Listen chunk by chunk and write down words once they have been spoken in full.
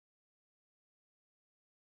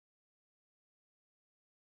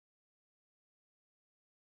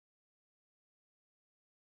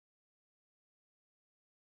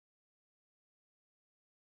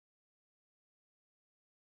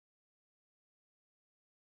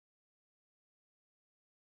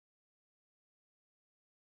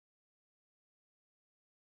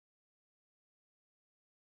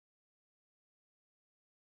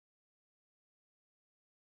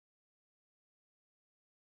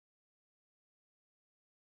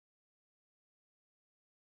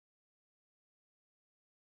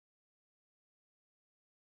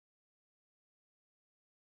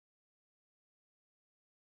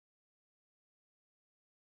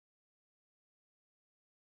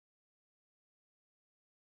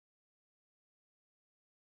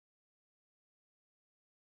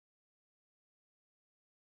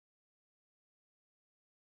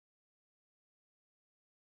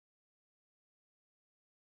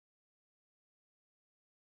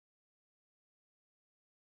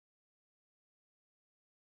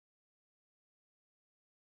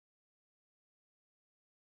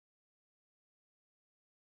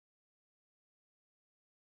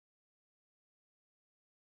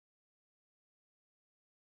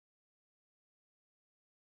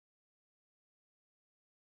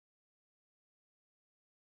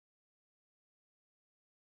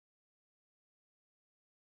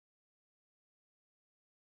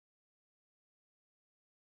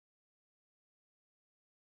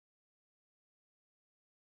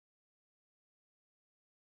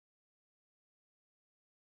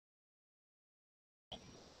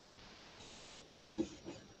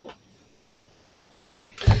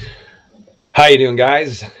How you doing,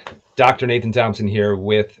 guys? Dr. Nathan Thompson here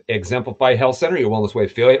with Exemplify Health Center, your Wellness Way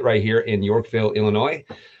affiliate right here in Yorkville, Illinois.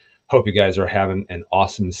 Hope you guys are having an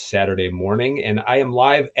awesome Saturday morning. And I am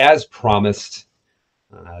live as promised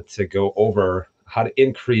to go over how to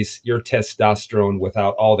increase your testosterone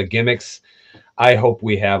without all the gimmicks. I hope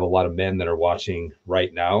we have a lot of men that are watching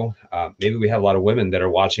right now. Maybe we have a lot of women that are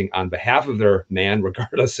watching on behalf of their man,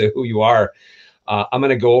 regardless of who you are. I'm going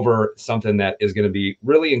to go over something that is going to be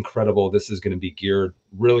really incredible. This is going to be geared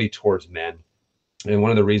really towards men. And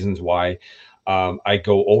one of the reasons why I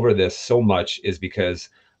go over this so much is because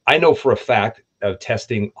I know for a fact of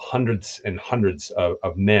testing hundreds and hundreds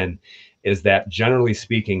of men is that generally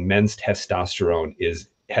speaking, men's testosterone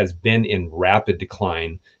has been in rapid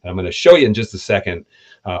decline. And I'm going to show you in just a second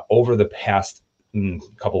over the past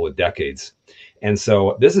couple of decades. And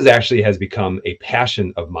so this is actually has become a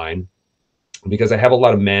passion of mine, because I have a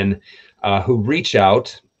lot of men who reach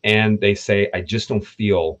out and they say, I just don't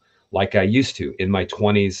feel like I used to in my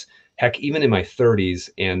 20s, heck, even in my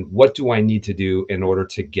 30s. And what do I need to do in order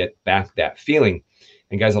to get back that feeling?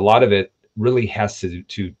 And guys, a lot of it really has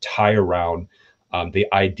to tie around the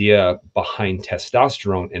idea behind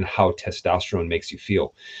testosterone and how testosterone makes you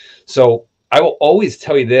feel. So I will always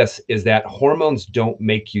tell you this, is that hormones don't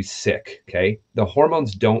make you sick, okay? The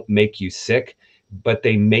hormones don't make you sick, but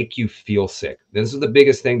they make you feel sick. This is the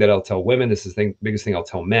biggest thing that I'll tell women. This is the biggest thing I'll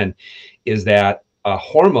tell men, is that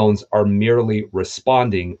hormones are merely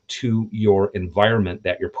responding to your environment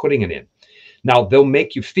that you're putting it in. Now, they'll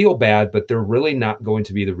make you feel bad, but they're really not going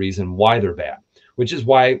to be the reason why they're bad, which is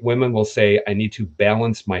why women will say, I need to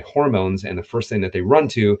balance my hormones. And the first thing that they run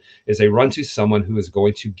to is they run to someone who is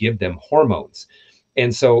going to give them hormones.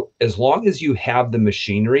 And so as long as you have the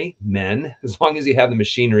machinery, men, as long as you have the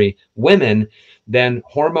machinery, women, then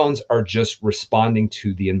hormones are just responding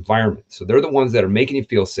to the environment. So they're the ones that are making you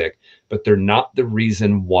feel sick, but they're not the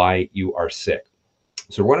reason why you are sick.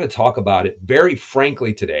 So we're going to talk about it very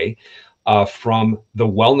frankly today from the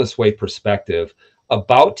Wellness Way perspective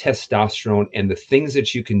about testosterone and the things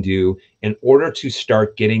that you can do in order to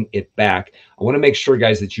start getting it back. I want to make sure,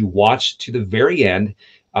 guys, that you watch to the very end.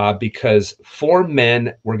 Because for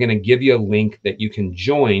men, we're going to give you a link that you can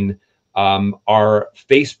join our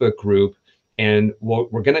Facebook group. And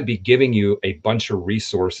we're going to be giving you a bunch of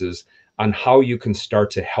resources on how you can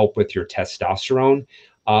start to help with your testosterone.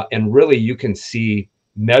 And really, you can see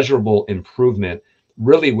measurable improvement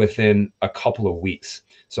really within a couple of weeks.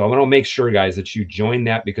 So I'm going to make sure, guys, that you join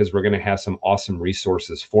that, because we're going to have some awesome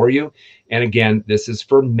resources for you. And again, this is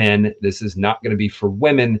for men. This is not going to be for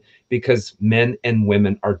women, because men and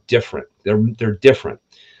women are different. They're different.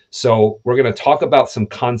 So we're going to talk about some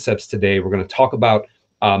concepts today. We're going to talk about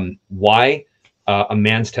why a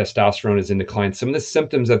man's testosterone is in decline, some of the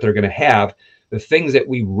symptoms that they're going to have, the things that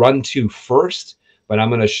we run to first. But I'm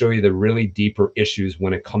going to show you the really deeper issues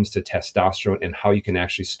when it comes to testosterone and how you can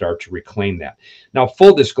actually start to reclaim that. Now,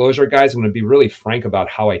 full disclosure, guys, I'm going to be really frank about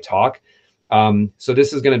how I talk. So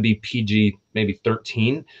this is going to be PG, maybe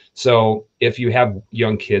 13. So if you have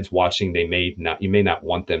young kids watching, you may not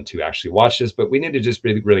want them to actually watch this, but we need to just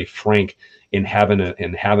be really frank in having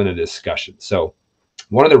a discussion. So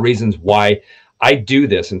one of the reasons why I do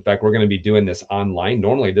this, in fact, we're going to be doing this online.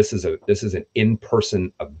 Normally, this is an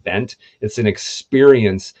in-person event. It's an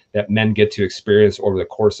experience that men get to experience over the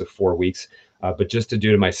course of 4 weeks. But just to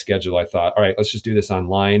do to my schedule, I thought, all right, let's just do this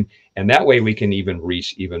online. And that way we can even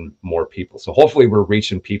reach even more people. So hopefully we're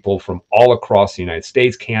reaching people from all across the United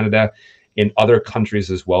States, Canada, in other countries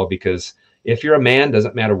as well, because if you're a man,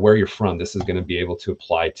 doesn't matter where you're from, this is going to be able to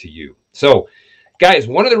apply to you. So guys,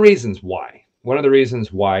 one of the reasons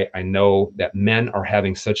why I know that men are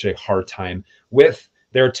having such a hard time with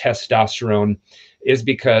their testosterone is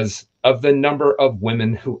because of the number of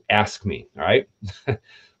women who ask me, all right?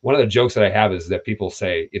 One of the jokes that I have is that people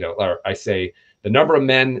say, or I say, the number of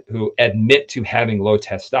men who admit to having low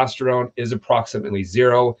testosterone is approximately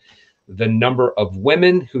 0. The number of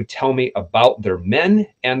women who tell me about their men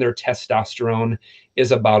and their testosterone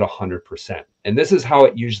is about 100%. And this is how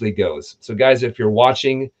it usually goes. So guys, if you're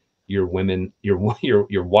watching, your women,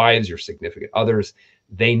 your wives, your significant others,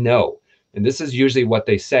 they know. And this is usually what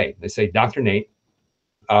they say. They say, Dr. Nate,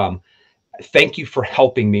 thank you for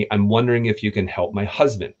helping me. I'm wondering if you can help my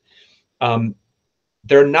husband.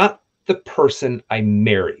 They're not the person I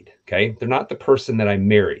married, okay? They're not the person that I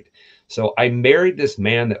married. So I married this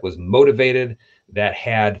man that was motivated, that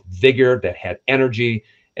had vigor, that had energy.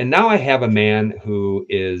 And now I have a man who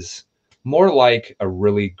is more like a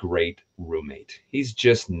really great roommate. He's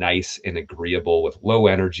just nice and agreeable with low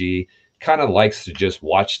energy, kind of likes to just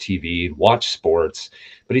watch TV, watch sports,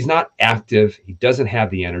 but he's not active. He doesn't have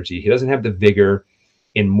the energy. He doesn't have the vigor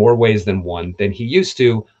in more ways than one than he used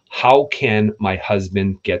to. How can my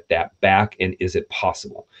husband get that back? And is it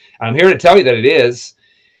possible? I'm here to tell you that it is,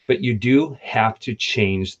 but you do have to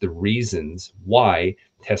change the reasons why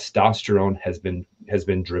testosterone has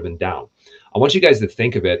been driven down. I want you guys to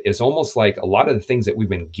think of it as almost like a lot of the things that we've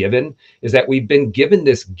been given is that we've been given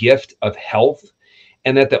this gift of health,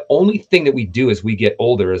 and that the only thing that we do as we get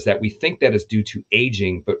older is that we think that is due to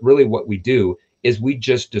aging, but really what we do is we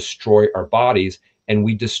just destroy our bodies and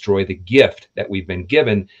we destroy the gift that we've been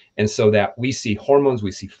given. And so that we see hormones,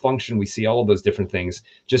 we see function, we see all of those different things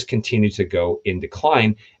just continue to go in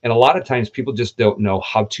decline. And a lot of times people just don't know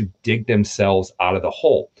how to dig themselves out of the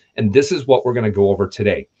hole. And this is what we're going to go over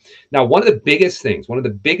today. Now, one of the biggest things, one of the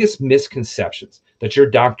biggest misconceptions that your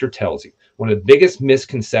doctor tells you, one of the biggest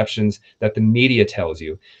misconceptions that the media tells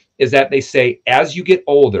you is that they say, as you get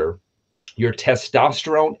older, your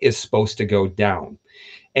testosterone is supposed to go down.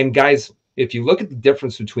 And guys, if you look at the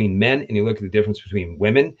difference between men and you look at the difference between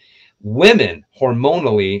women, women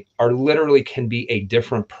hormonally are literally can be a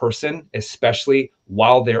different person, especially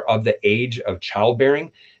while they're of the age of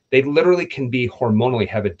childbearing. They literally can be hormonally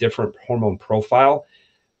have a different hormone profile,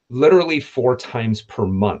 literally 4 times per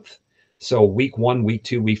month. So week 1, week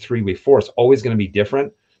 2, week 3, week 4, it's always going to be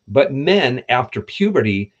different. But men after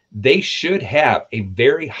puberty, they should have a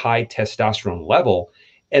very high testosterone level.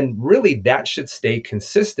 And really that should stay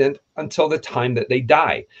consistent until the time that they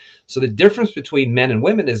die. So the difference between men and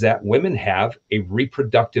women is that women have a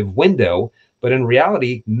reproductive window, but in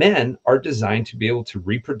reality, men are designed to be able to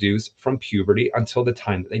reproduce from puberty until the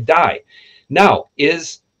time that they die. Now,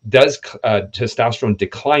 does testosterone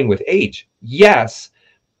decline with age? Yes.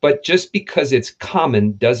 But just because it's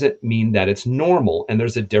common doesn't mean that it's normal. And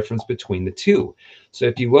there's a difference between the two. So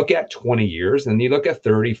if you look at 20 years and you look at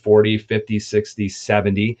 30, 40, 50, 60,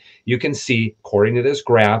 70, you can see, according to this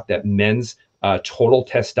graph, that men's total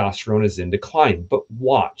testosterone is in decline. But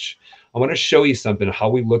watch, I want to show you something, how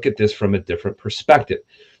we look at this from a different perspective.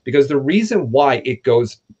 Because the reason why it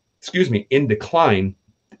goes, in decline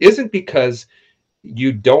isn't because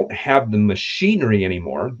you don't have the machinery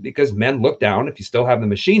anymore, because men look down. If you still have the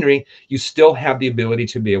machinery, you still have the ability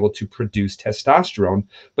to be able to produce testosterone.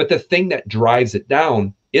 But the thing that drives it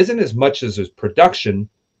down isn't as much as its production,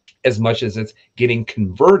 as much as it's getting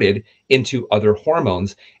converted into other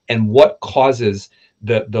hormones. And what causes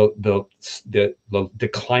the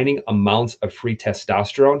declining amounts of free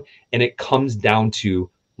testosterone? And it comes down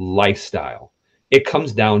to lifestyle. It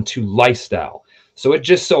comes down to lifestyle. So it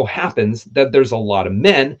just so happens that there's a lot of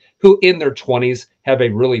men who in their 20s have a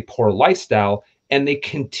really poor lifestyle, and they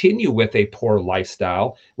continue with a poor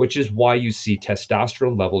lifestyle, which is why you see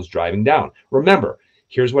testosterone levels driving down. Remember,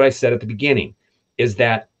 here's what I said at the beginning, is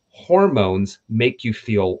that hormones make you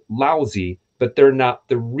feel lousy, but they're not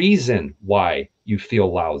the reason why you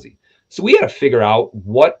feel lousy. So we got to figure out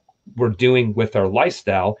what we're doing with our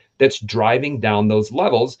lifestyle that's driving down those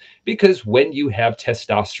levels, because when you have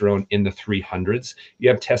testosterone in the 300s, you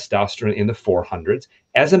have testosterone in the 400s,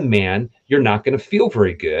 as a man, you're not going to feel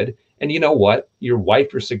very good. And you know what? Your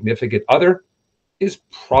wife or significant other is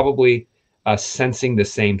probably sensing the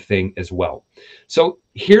same thing as well. So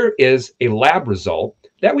here is a lab result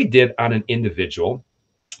that we did on an individual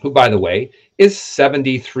who, by the way, is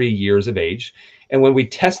 73 years of age. And when we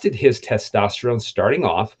tested his testosterone starting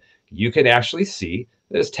off, you can actually see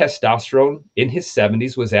that his testosterone in his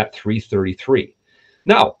 70s was at 333.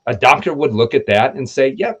 Now, a doctor would look at that and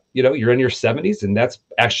say, yep, you're in your 70s and that's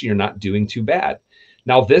actually, you're not doing too bad.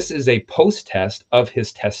 Now, this is a post-test of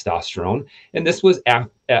his testosterone, and this was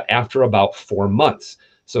after about 4 months.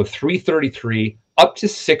 So 333 up to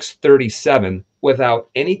 637 without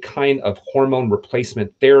any kind of hormone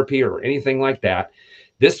replacement therapy or anything like that.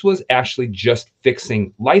 This was actually just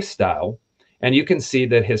fixing lifestyle. And you can see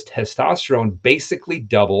that his testosterone basically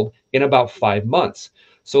doubled in about 5 months.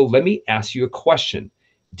 So let me ask you a question.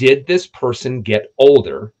 Did this person get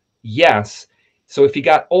older? Yes. So if he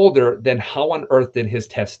got older, then how on earth did his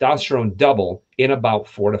testosterone double in about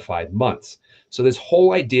 4 to 5 months? So this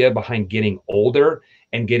whole idea behind getting older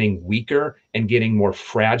and getting weaker and getting more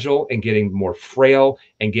fragile and getting more frail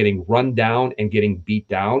and getting run down and getting beat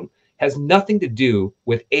down has nothing to do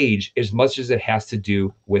with age as much as it has to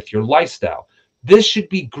do with your lifestyle. This should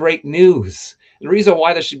be great news. The reason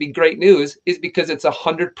why this should be great news is because it's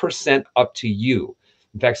 100% up to you.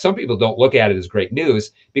 In fact, some people don't look at it as great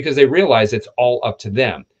news because they realize it's all up to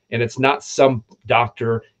them. And it's not some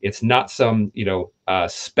doctor, it's not some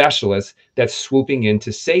specialist that's swooping in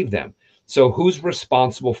to save them. So who's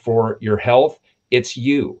responsible for your health? It's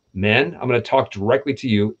you. Men, I'm going to talk directly to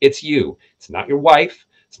you. It's you. It's not your wife.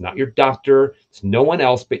 It's not your doctor. It's no one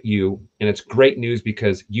else but you. And it's great news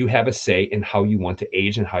because you have a say in how you want to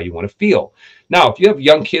age and how you want to feel. Now, if you have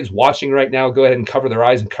young kids watching right now, go ahead and cover their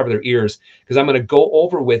eyes and cover their ears because I'm going to go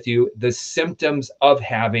over with you the symptoms of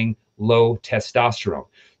having low testosterone.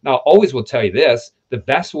 Now, I always will tell you this, the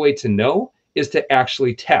best way to know is to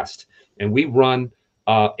actually test. And we run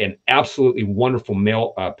an absolutely wonderful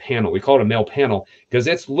male panel. We call it a male panel because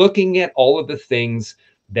it's looking at all of the things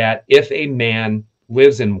that if a man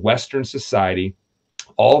lives in Western society,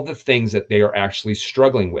 all of the things that they are actually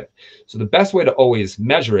struggling with. So the best way to always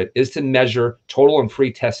measure it is to measure total and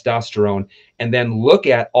free testosterone and then look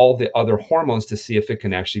at all the other hormones to see if it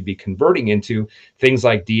can actually be converting into things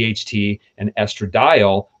like DHT and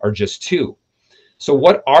estradiol are just two. So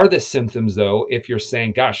what are the symptoms though, if you're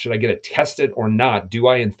saying, gosh, should I get it tested or not? Do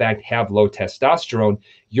I in fact have low testosterone?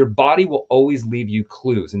 Your body will always leave you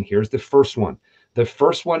clues. And here's the first one. The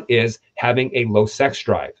first one is having a low sex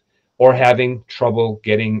drive or having trouble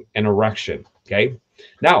getting an erection, okay?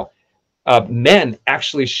 Now, men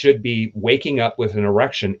actually should be waking up with an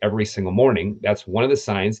erection every single morning. That's one of the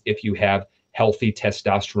signs if you have healthy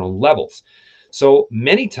testosterone levels. So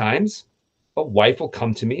many times, a wife will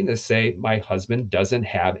come to me and they say, my husband doesn't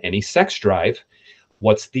have any sex drive.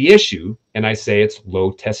 What's the issue? And I say it's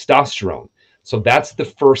low testosterone. So that's the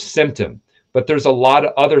first symptom. But there's a lot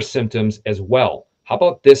of other symptoms as well. How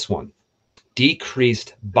about this one?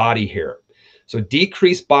 Decreased body hair. So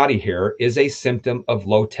decreased body hair is a symptom of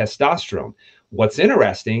low testosterone. What's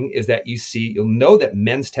interesting is that you'll know that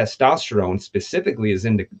men's testosterone specifically is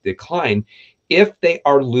in decline if they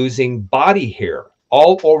are losing body hair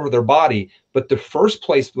all over their body. But the first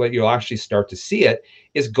place that you'll actually start to see it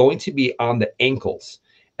is going to be on the ankles.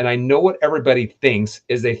 And I know what everybody thinks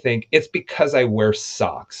is they think it's because I wear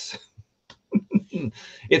socks.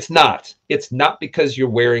 It's not. It's not because you're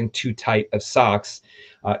wearing too tight of socks.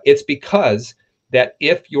 It's because that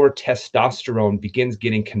if your testosterone begins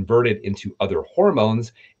getting converted into other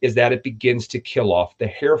hormones, is that it begins to kill off the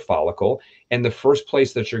hair follicle. And the first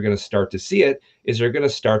place that you're going to start to see it is you're going to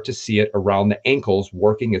start to see it around the ankles,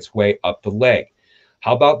 working its way up the leg.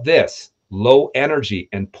 How about this? Low energy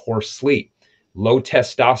and poor sleep. Low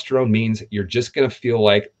testosterone means you're just going to feel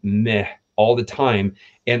like meh all the time.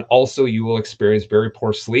 And also you will experience very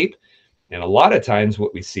poor sleep. And a lot of times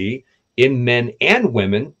what we see in men and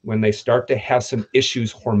women when they start to have some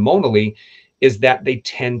issues hormonally is that they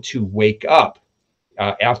tend to wake up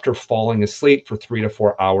after falling asleep for 3 to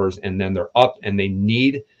 4 hours, and then they're up and they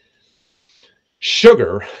need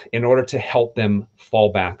sugar in order to help them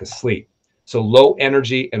fall back asleep. So low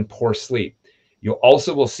energy and poor sleep. You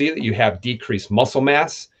also will see that you have decreased muscle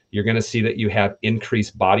mass. You're going to see that you have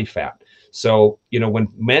increased body fat. So, when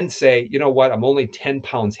men say, you know what, I'm only 10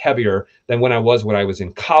 pounds heavier than when I was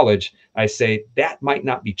in college, I say that might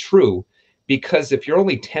not be true, because if you're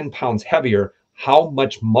only 10 pounds heavier, how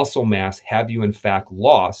much muscle mass have you in fact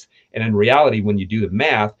lost? And in reality, when you do the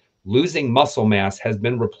math, losing muscle mass has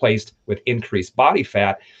been replaced with increased body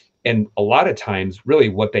fat. And a lot of times, really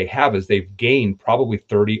what they have is they've gained probably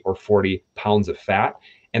 30 or 40 pounds of fat,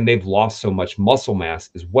 and they've lost so much muscle mass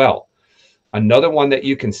as well. Another one that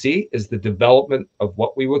you can see is the development of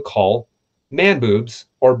what we would call man boobs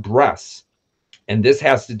or breasts. And this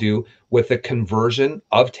has to do with the conversion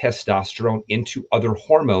of testosterone into other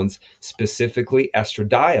hormones, specifically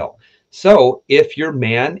estradiol. So if your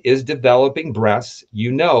man is developing breasts,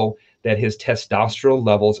 you know that his testosterone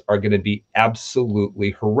levels are going to be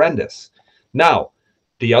absolutely horrendous. Now,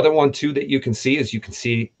 the other one too that you can see is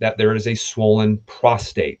that there is a swollen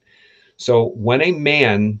prostate. So when a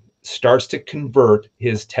man starts to convert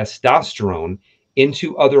his testosterone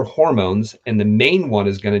into other hormones, and the main one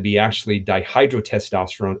is going to be actually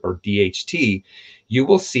dihydrotestosterone or DHT, you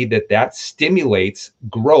will see that stimulates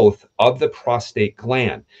growth of the prostate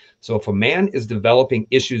gland. So if a man is developing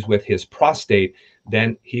issues with his prostate,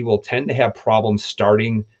 then he will tend to have problems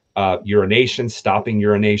starting urination, stopping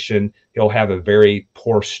urination. He'll have a very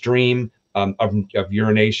poor stream of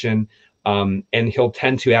urination. And he'll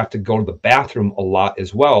tend to have to go to the bathroom a lot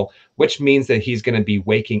as well, which means that he's going to be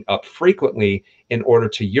waking up frequently in order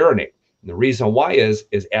to urinate. And the reason why is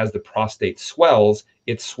as the prostate swells,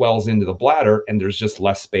 it swells into the bladder, and there's just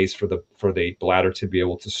less space for the bladder to be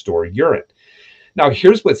able to store urine. Now,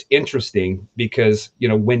 here's what's interesting, because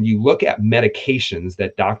when you look at medications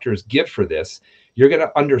that doctors give for this, you're going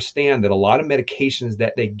to understand that a lot of medications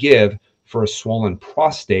that they give for a swollen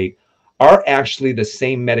prostate are actually the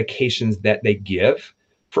same medications that they give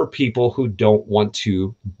for people who don't want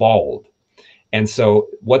to bald. And so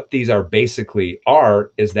what these are basically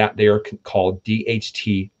are is that they are called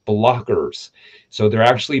DHT blockers. So they're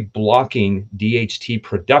actually blocking DHT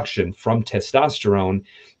production from testosterone,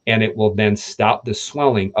 and it will then stop the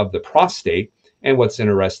swelling of the prostate. And what's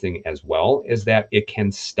interesting as well is that it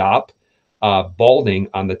can stop balding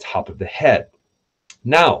on the top of the head.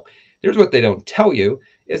 Now, here's what they don't tell you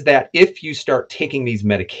is that if you start taking these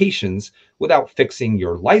medications without fixing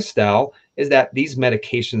your lifestyle, is that these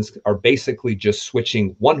medications are basically just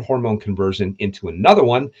switching one hormone conversion into another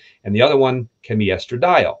one, and the other one can be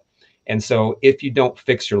estradiol. And so if you don't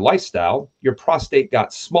fix your lifestyle, your prostate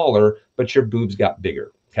got smaller, but your boobs got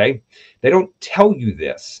bigger. Okay. They don't tell you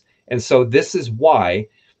this. And so this is why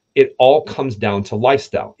it all comes down to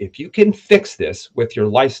lifestyle. If you can fix this with your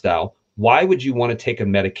lifestyle, why would you want to take a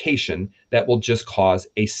medication that will just cause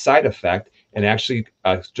a side effect and actually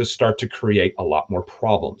just start to create a lot more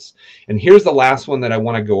problems? And here's the last one that I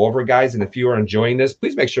want to go over, guys. And if you are enjoying this,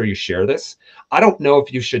 please make sure you share this. I don't know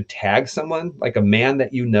if you should tag someone, like a man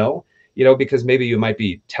that you know, because maybe you might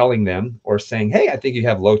be telling them or saying, hey, I think you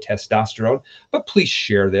have low testosterone, but please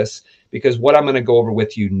share this, because what I'm going to go over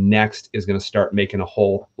with you next is going to start making a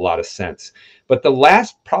whole lot of sense. But the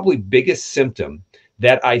last, probably biggest symptom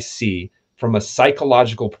that I see from a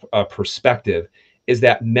psychological perspective is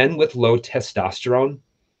that men with low testosterone,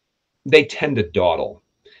 they tend to dawdle.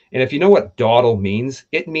 And if you know what dawdle means,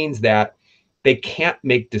 it means that they can't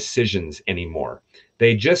make decisions anymore.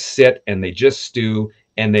 They just sit and they just stew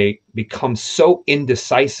and they become so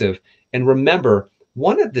indecisive. And remember,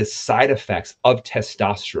 one of the side effects of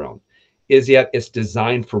testosterone is that it's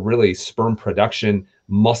designed for really sperm production,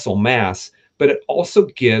 muscle mass, but it also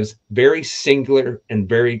gives very singular and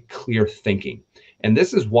very clear thinking. And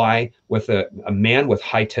this is why with a man with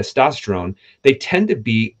high testosterone, they tend to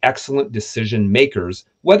be excellent decision makers,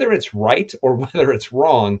 whether it's right or whether it's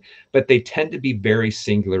wrong, but they tend to be very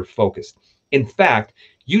singular focused. In fact,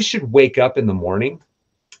 you should wake up in the morning,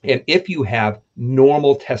 and if you have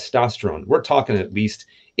normal testosterone, we're talking at least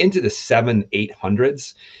into the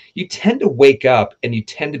 700-800s, you tend to wake up and you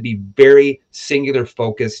tend to be very singular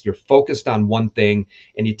focused. You're focused on one thing,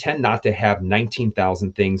 and you tend not to have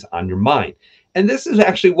 19,000 things on your mind. And this is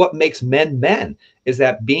actually what makes men, is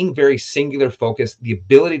that being very singular focused, the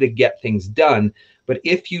ability to get things done. But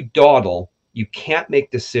if you dawdle, you can't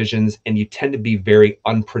make decisions, and you tend to be very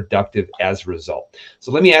unproductive as a result.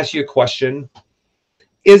 So let me ask you a question.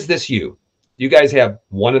 Is this you? Do you guys have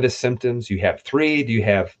one of the symptoms? You have three? Do you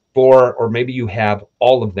have four? Or maybe you have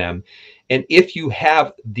all of them? And if you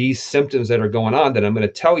have these symptoms that are going on, then I'm going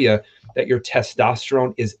to tell you that your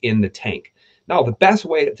testosterone is in the tank. Now, the best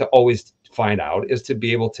way to always find out is to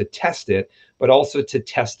be able to test it, but also to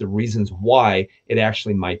test the reasons why it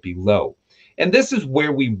actually might be low. And this is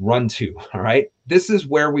where we run to, all right? This is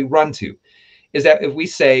where we run to, is that if we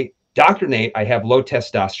say, Dr. Nate, I have low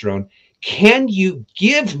testosterone, can you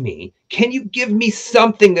give me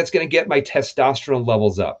something that's going to get my testosterone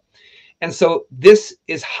levels up? And so this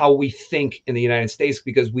is how we think in the United States,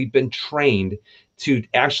 because we've been trained to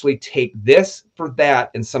actually take this for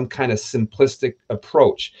that in some kind of simplistic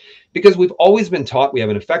approach, because we've always been taught we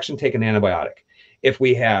have an infection, take an antibiotic. If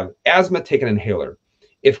we have asthma, take an inhaler.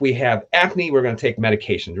 If we have acne, we're going to take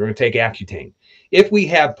medications. We're going to take Accutane. If we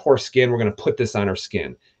have poor skin, we're going to put this on our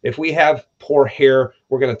skin. If we have poor hair,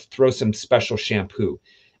 we're going to throw some special shampoo.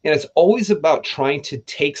 And it's always about trying to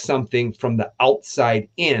take something from the outside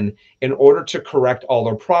in order to correct all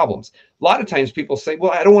our problems. A lot of times people say,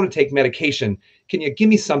 well, I don't want to take medication. Can you give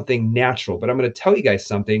me something natural? But I'm going to tell you guys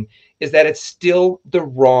something, is that it's still the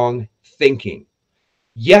wrong thinking.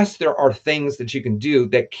 Yes, there are things that you can do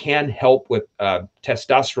that can help with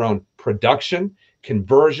testosterone production,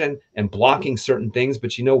 conversion, and blocking certain things.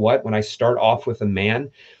 But you know what? When I start off with a man,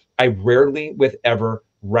 I rarely would ever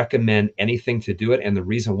recommend anything to do it. And the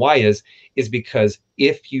reason why is because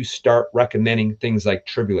if you start recommending things like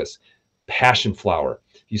tribulus, passion flower,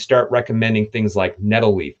 you start recommending things like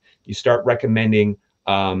nettle leaf, you start recommending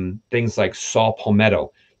things like saw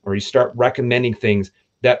palmetto, or you start recommending things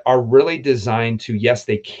that are really designed to, yes,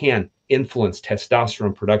 they can influence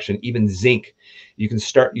testosterone production, even zinc. You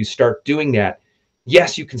start doing that.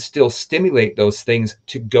 Yes, you can still stimulate those things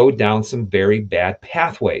to go down some very bad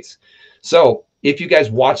pathways. So if you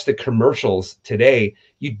guys watch the commercials today,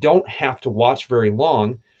 you don't have to watch very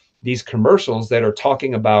long. These commercials that are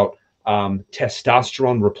talking about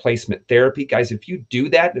testosterone replacement therapy, guys, if you do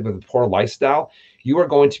that with a poor lifestyle, you are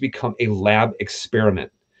going to become a lab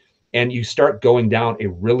experiment. And you start going down a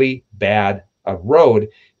really bad road,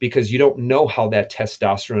 because you don't know how that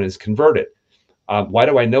testosterone is converted. Why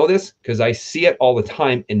do I know this? Because I see it all the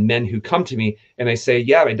time in men who come to me and I say,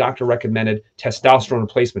 yeah, my doctor recommended testosterone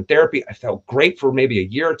replacement therapy. I felt great for maybe a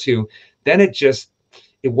year or two. Then it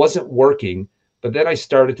wasn't working. But then I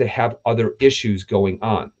started to have other issues going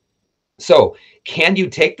on. So can you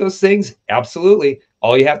take those things? Absolutely.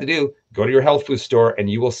 All you have to do, go to your health food store and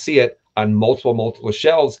you will see it on multiple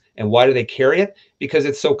shelves. And why do they carry it? Because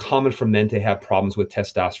it's so common for men to have problems with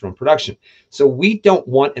testosterone production. So we don't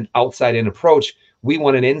want an outside in approach. We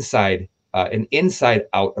want an inside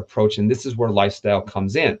out approach. And this is where lifestyle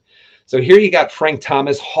comes in. So here you got Frank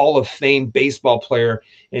Thomas, Hall of Fame baseball player.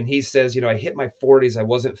 And he says, I hit my 40s. I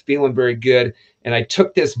wasn't feeling very good. And I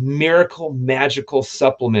took this miracle magical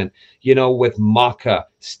supplement, with maca,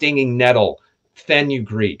 stinging nettle,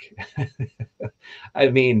 fenugreek,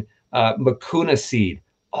 mucuna seed,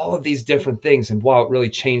 all of these different things. And wow, it really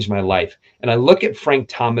changed my life. And I look at Frank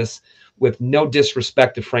Thomas, with no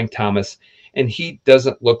disrespect to Frank Thomas, and he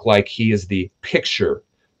doesn't look like he is the picture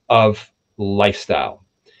of lifestyle.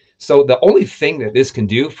 So the only thing that this can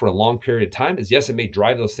do for a long period of time is, yes, it may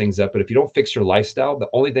drive those things up, but if you don't fix your lifestyle, the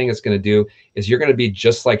only thing it's going to do is you're going to be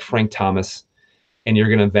just like Frank Thomas, and you're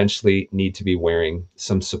going to eventually need to be wearing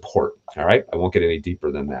some support. All right. I won't get any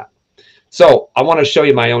deeper than that. So I want to show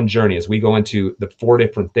you my own journey as we go into the 4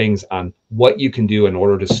 different things on what you can do in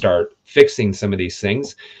order to start fixing some of these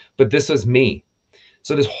things. But this was me.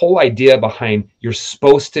 So this whole idea behind you're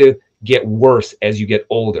supposed to get worse as you get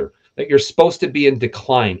older, that you're supposed to be in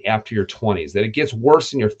decline after your 20s, that it gets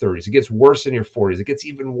worse in your 30s, it gets worse in your 40s, it gets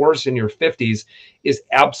even worse in your 50s, is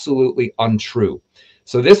absolutely untrue.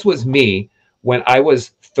 So this was me when I was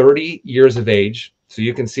 30 years of age. So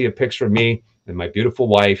you can see a picture of me and my beautiful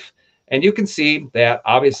wife. And you can see that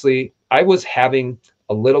obviously I was having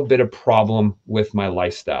a little bit of problem with my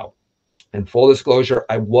lifestyle. And full disclosure,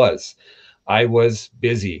 I was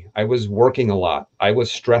busy. I was working a lot. I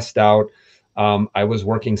was stressed out. I was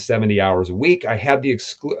working 70 hours a week. I had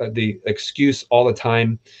the excuse all the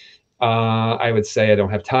time. I would say I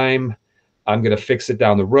don't have time. I'm going to fix it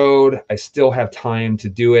down the road. I still have time to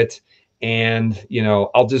do it. And,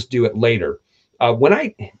 I'll just do it later.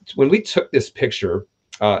 When we took this picture,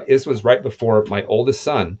 this was right before my oldest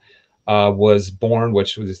son was born,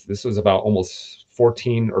 this was about almost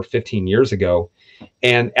 14 or 15 years ago.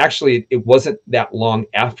 And actually, it wasn't that long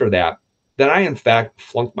after that I, in fact,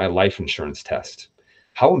 flunked my life insurance test.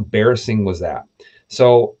 How embarrassing was that?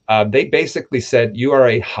 So they basically said, you are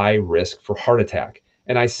a high risk for heart attack.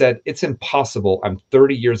 And I said, it's impossible. I'm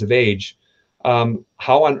 30 years of age.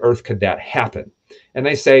 How on earth could that happen? And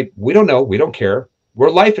they say, we don't know. We don't care. We're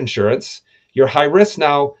life insurance. You're high risk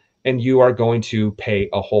now, and you are going to pay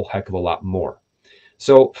a whole heck of a lot more.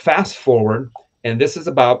 So fast forward, and this is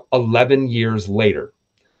about 11 years later.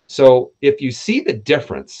 So if you see the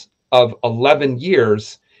difference of 11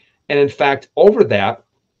 years, and in fact, over that,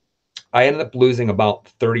 I ended up losing about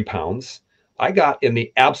 30 pounds. I got in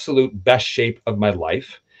the absolute best shape of my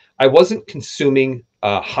life. I wasn't consuming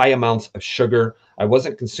high amounts of sugar. I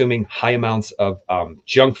wasn't consuming high amounts of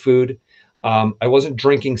junk food. I wasn't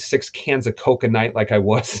drinking 6 cans of Coke a night like I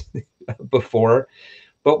was before.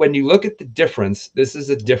 But when you look at the difference, this is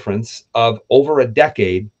a difference of over a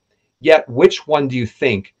decade. Yet, which one do you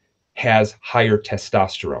think has higher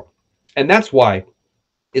testosterone? And that's why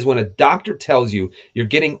is when a doctor tells you you're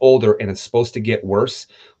getting older and it's supposed to get worse,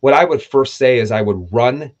 what I would first say is I would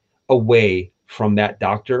run away from that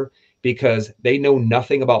doctor, because they know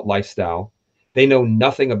nothing about lifestyle. They know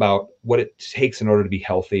nothing about what it takes in order to be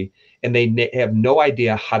healthy. And they have no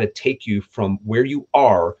idea how to take you from where you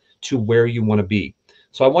are to where you want to be.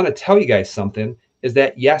 So I want to tell you guys something, is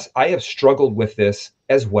that yes, I have struggled with this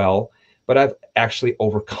as well, but I've actually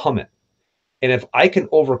overcome it. And if I can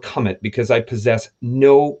overcome it, because I possess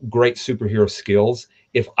no great superhero skills,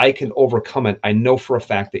 if I can overcome it, I know for a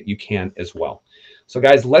fact that you can as well. So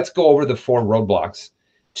guys, let's go over the 4 roadblocks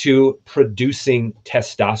to producing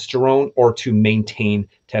testosterone, or to maintain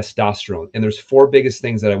testosterone. And there's 4 biggest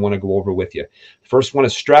things that I want to go over with you. First one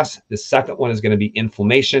is stress. The second one is going to be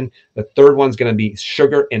inflammation. The third one is going to be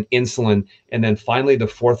sugar and insulin. And then finally, the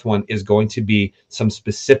 4th one is going to be some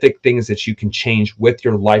specific things that you can change with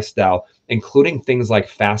your lifestyle, including things like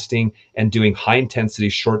fasting and doing high intensity,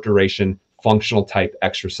 short duration, functional type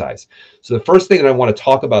exercise. So the first thing that I want to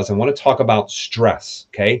talk about is I want to talk about stress.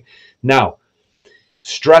 Okay. Now,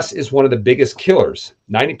 stress is one of the biggest killers.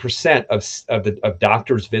 90% of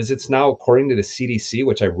doctors' visits now, according to the CDC,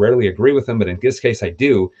 which I rarely agree with them, but in this case I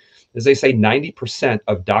do, is they say 90%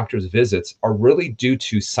 of doctors' visits are really due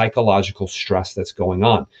to psychological stress that's going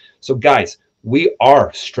on. So guys, we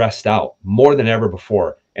are stressed out more than ever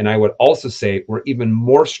before. And I would also say we're even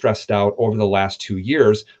more stressed out over the last 2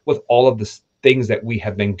 years with all of the things that we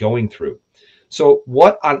have been going through. So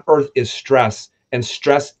what on earth is stress? And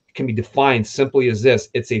stress can be defined simply as this: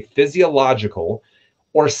 it's a physiological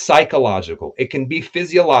or psychological. It can be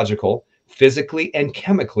physiological, physically and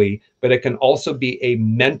chemically, but it can also be a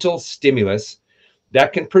mental stimulus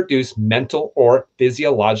that can produce mental or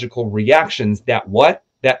physiological reactions that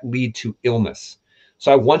lead to illness.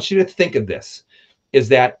 So I want you to think of this, is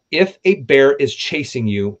that if a bear is chasing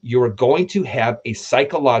you, you are going to have a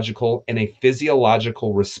psychological and a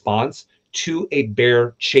physiological response to a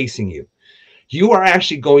bear chasing you. You are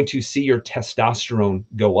actually going to see your testosterone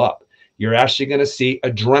go up. You're actually going to see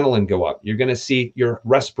adrenaline go up. You're going to see your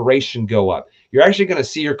respiration go up. You're actually going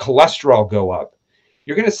to see your cholesterol go up.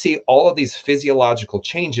 You're going to see all of these physiological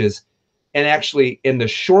changes. And actually, in the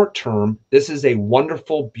short term, this is a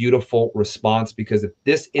wonderful, beautiful response, because if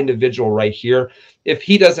this individual right here, if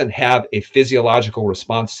he doesn't have a physiological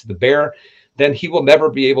response to the bear, then he will never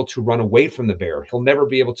be able to run away from the bear. He'll never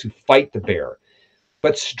be able to fight the bear.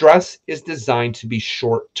 But stress is designed to be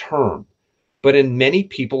short term. But in many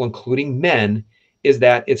people, including men, is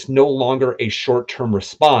that it's no longer a short-term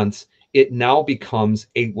response. It now becomes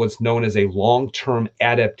what's known as a long-term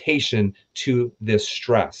adaptation to this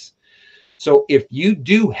stress. So if you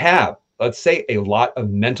do have, let's say, a lot of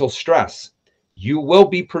mental stress, you will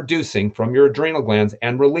be producing from your adrenal glands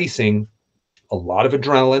and releasing a lot of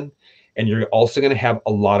adrenaline, and you're also going to have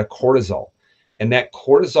a lot of cortisol. And that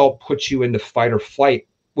cortisol puts you into fight or flight,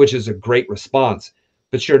 which is a great response,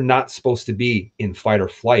 but you're not supposed to be in fight or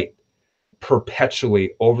flight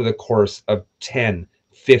perpetually over the course of 10,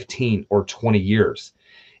 15, or 20 years.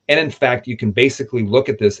 And in fact, you can basically look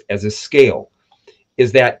at this as a scale,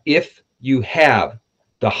 is that if you have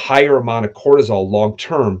the higher amount of cortisol long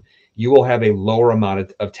term, you will have a lower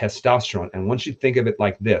amount of testosterone. And once you think of it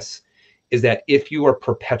like this, is that if you are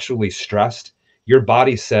perpetually stressed, your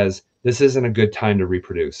body says, this isn't a good time to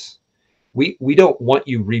reproduce. We don't want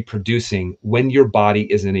you reproducing when your body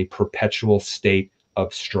is in a perpetual state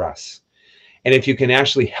of stress. And if you can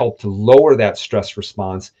actually help to lower that stress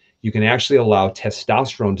response, you can actually allow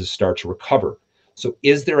testosterone to start to recover. So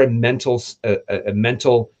is there a mental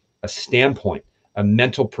standpoint, a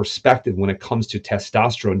mental perspective when it comes to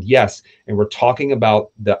testosterone? Yes. And we're talking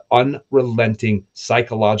about the unrelenting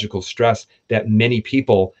psychological stress that many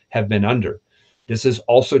people have been under. This is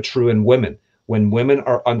also true in women. When women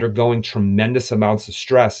are undergoing tremendous amounts of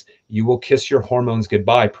stress, you will kiss your hormones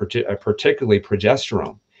goodbye, particularly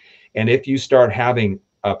progesterone. And if you start having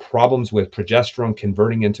problems with progesterone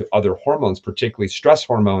converting into other hormones, particularly stress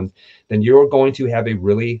hormones, then you're going to have a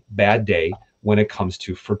really bad day when it comes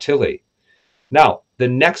to fertility. Now, the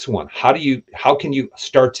next one, how can you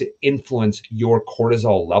start to influence your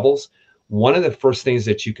cortisol levels? One of the first things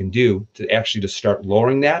that you can do to start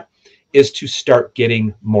lowering that is to start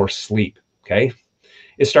getting more sleep. Okay,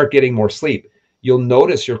 is start getting more sleep. You'll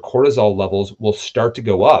notice your cortisol levels will start to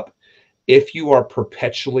go up if you are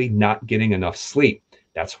perpetually not getting enough sleep.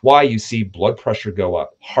 That's why you see blood pressure go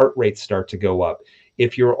up, heart rates start to go up.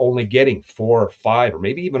 If you're only getting 4 or 5 or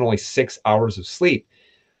maybe even only 6 hours of sleep.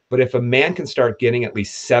 But if a man can start getting at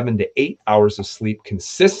least 7 to 8 hours of sleep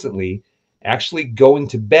consistently, actually going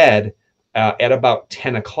to bed at about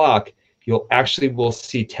 10 o'clock, will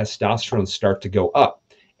see testosterone start to go up.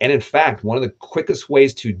 And in fact, one of the quickest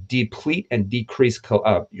ways to deplete and decrease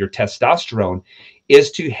your testosterone is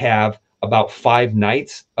to have about 5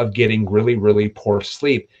 nights of getting really, really poor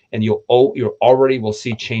sleep. And you already will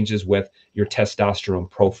see changes with your testosterone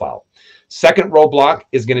profile. Second roadblock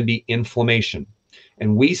is going to be inflammation.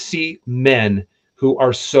 And we see men who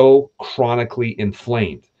are so chronically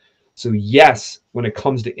inflamed. So yes, when it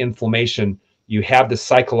comes to inflammation, you have the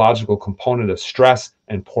psychological component of stress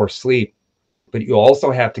and poor sleep. But you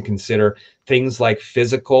also have to consider things like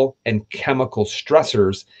physical and chemical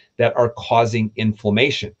stressors that are causing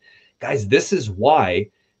inflammation. Guys, this is why,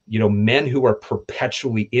 men who are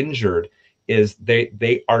perpetually injured is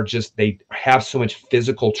they have so much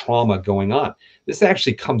physical trauma going on. This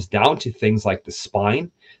actually comes down to things like the spine.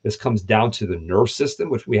 This comes down to the nerve system,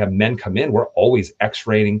 which we have men come in. We're always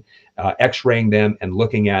x-raying them and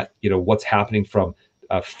looking at, what's happening from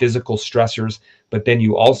physical stressors. But then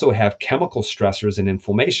you also have chemical stressors and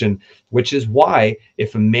inflammation, which is why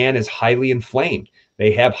if a man is highly inflamed,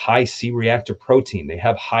 they have high C-reactive protein, they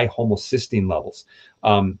have high homocysteine levels,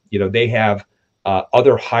 they have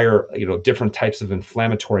other higher, different types of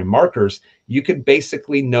inflammatory markers, you could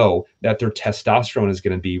basically know that their testosterone is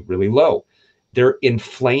going to be really low. They're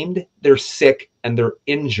inflamed, they're sick, and they're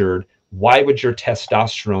injured why would your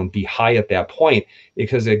testosterone be high at that point?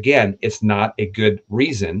 Because again, it's not a good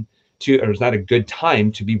reason to, or it's not a good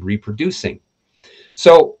time to be reproducing.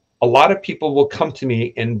 So a lot of people will come to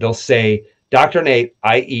me and they'll say, Dr. Nate,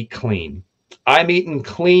 I eat clean. I'm eating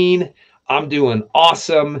clean. I'm doing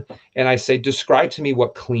awesome. And I say, describe to me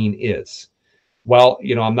what clean is. Well,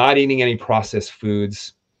 I'm not eating any processed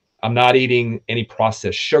foods. I'm not eating any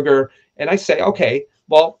processed sugar. And I say, okay,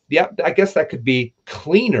 well, yeah, I guess that could be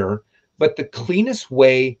cleaner, but the cleanest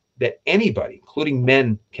way that anybody, including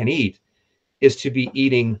men, can eat is to be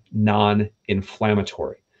eating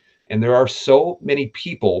non-inflammatory. And there are so many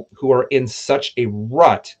people who are in such a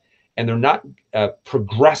rut and they're not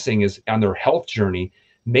progressing on their health journey,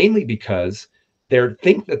 mainly because they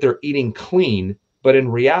think that they're eating clean, but in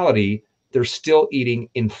reality, they're still eating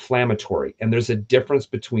inflammatory. And there's a difference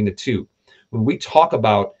between the two. When we talk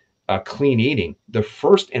about clean eating, the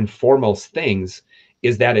first and foremost things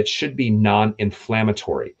is that it should be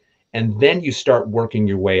non-inflammatory. And then you start working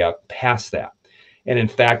your way up past that. And in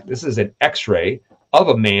fact, this is an x-ray of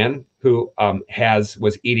a man who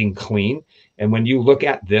was eating clean. And when you look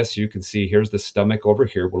at this, you can see here's the stomach over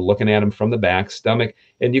here. We're looking at him from the back, stomach,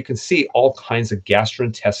 and you can see all kinds of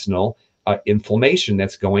gastrointestinal inflammation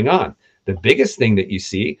that's going on. The biggest thing that you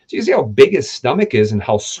see, so you see how big his stomach is and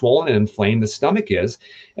how swollen and inflamed the stomach is.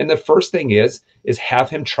 And the first thing is have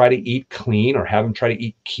him try to eat clean or have him try to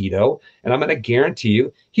eat keto. And I'm going to guarantee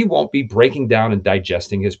you, he won't be breaking down and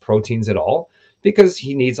digesting his proteins at all because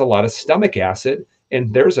he needs a lot of stomach acid.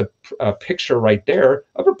 And there's a picture right there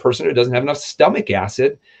of a person who doesn't have enough stomach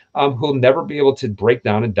acid, who'll never be able to break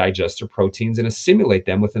down and digest their proteins and assimilate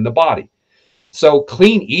them within the body. So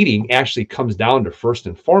clean eating actually comes down to, first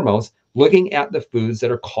and foremost, looking at the foods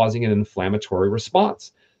that are causing an inflammatory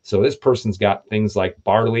response. So this person's got things like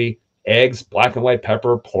barley, eggs, black and white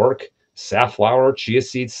pepper, pork, safflower, chia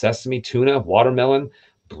seeds, sesame, tuna, watermelon,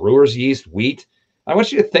 brewer's yeast, wheat. I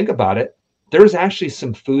want you to think about it. There's actually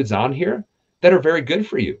some foods on here that are very good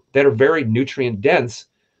for you, that are very nutrient dense,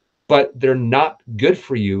 but they're not good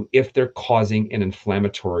for you if they're causing an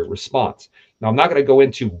inflammatory response. Now, I'm not going to go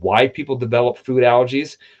into why people develop food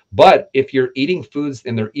allergies, but if you're eating foods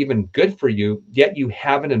and they're even good for you, yet you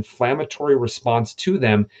have an inflammatory response to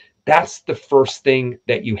them, that's the first thing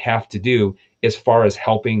that you have to do as far as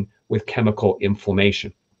helping with chemical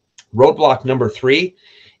inflammation. Roadblock number 3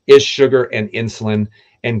 is sugar and insulin.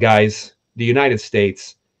 And guys, the United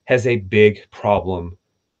States has a big problem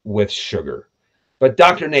with sugar. But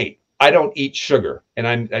Dr. Nate, I don't eat sugar.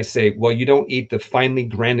 And I say, well, you don't eat the finely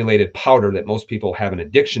granulated powder that most people have an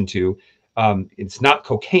addiction to. It's not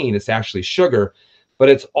cocaine, it's actually sugar, but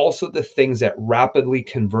it's also the things that rapidly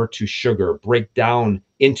convert to sugar, break down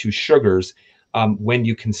into sugars when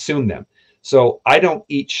you consume them. So I don't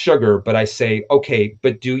eat sugar, but I say, okay,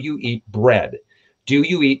 but do you eat bread? Do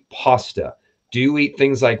you eat pasta? Do you eat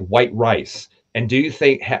things like white rice? And do you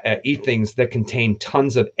eat things that contain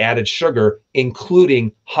tons of added sugar,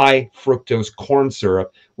 including high fructose corn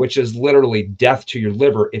syrup, which is literally death to your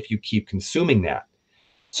liver if you keep consuming that?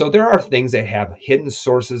 So there are things that have hidden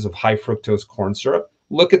sources of high fructose corn syrup.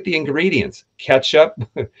 Look at the ingredients: ketchup,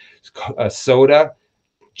 soda,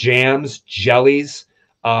 jams, jellies,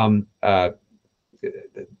 different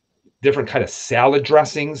kind of salad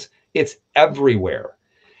dressings. It's everywhere.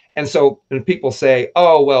 And so when people say,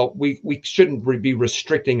 oh, well, we shouldn't be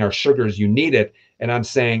restricting our sugars, you need it. And I'm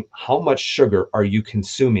saying, how much sugar are you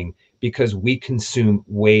consuming? Because we consume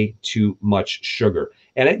way too much sugar.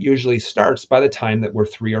 And it usually starts by the time that we're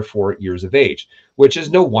 3 or 4 years of age, which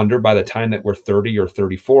is no wonder by the time that we're 30 or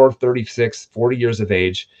 34, 36, 40 years of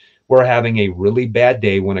age, we're having a really bad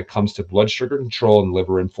day when it comes to blood sugar control and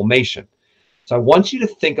liver inflammation. So I want you to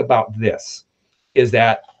think about this, is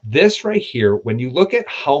that this right here, when you look at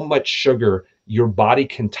how much sugar your body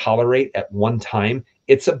can tolerate at one time,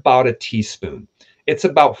 it's about a teaspoon. It's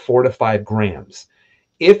about 4 to 5 grams.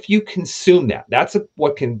 If you consume that, that's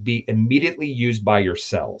what can be immediately used by your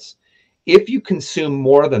cells. If you consume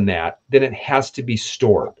more than that, then it has to be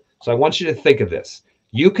stored. So I want you to think of this.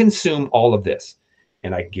 You consume all of this,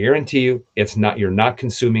 and I guarantee you you're not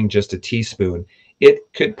consuming just a teaspoon. It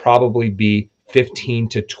could probably be 15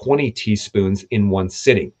 to 20 teaspoons in one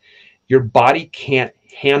sitting. Your body can't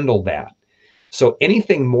handle that. So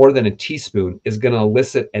anything more than a teaspoon is going to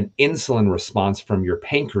elicit an insulin response from your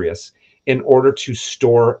pancreas in order to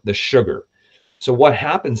store the sugar. So what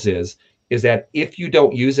happens is that if you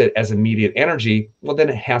don't use it as immediate energy, well, then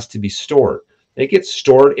it has to be stored. It gets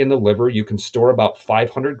stored in the liver. You can store about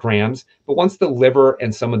 500 grams, but once the liver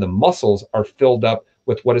and some of the muscles are filled up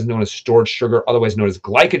with what is known as stored sugar, otherwise known as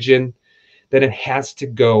glycogen, then it has to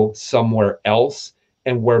go somewhere else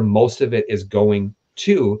and where most of it is going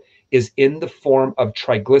to is in the form of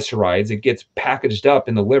triglycerides. It gets packaged up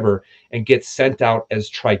in the liver and gets sent out as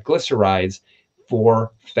triglycerides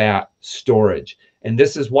for fat storage. And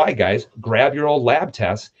this is why, guys, grab your old lab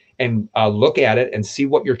test and look at it and see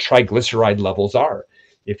what your triglyceride levels are.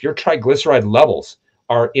 If your triglyceride levels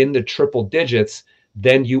are in the triple digits,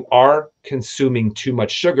 then you are consuming too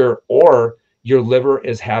much sugar, or your liver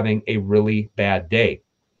is having a really bad day.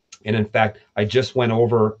 And in fact, I just went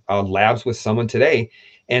over labs with someone today,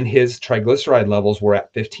 and his triglyceride levels were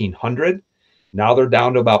at 1,500. Now they're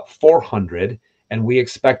down to about 400, and we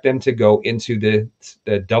expect them to go into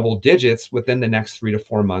the double digits within the next 3 to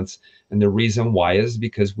 4 months. And the reason why is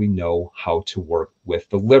because we know how to work with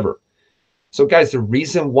the liver. So guys, the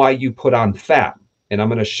reason why you put on fat, and I'm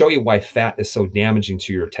going to show you why fat is so damaging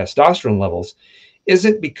to your testosterone levels,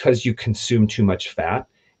 isn't because you consume too much fat.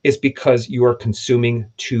 It's because you are consuming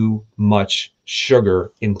too much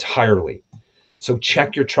sugar entirely. So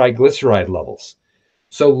check your triglyceride levels.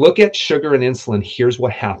 So look at sugar and insulin. Here's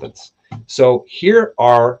what happens. So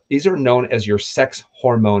these are known as your sex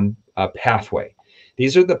hormone pathway.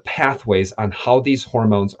 These are the pathways on how these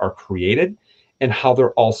hormones are created and how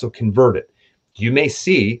they're also converted. You may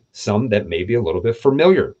see some that may be a little bit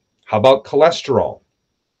familiar. How about cholesterol?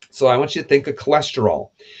 So I want you to think of cholesterol.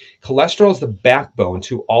 Cholesterol is the backbone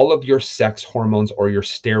to all of your sex hormones or your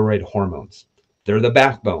steroid hormones. They're the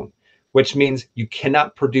backbone, which means you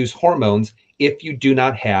cannot produce hormones if you do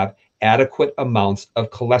not have adequate amounts of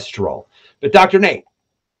cholesterol. But Dr. Nate,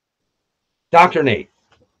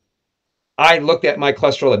 I looked at my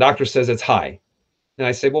cholesterol. The doctor says it's high. And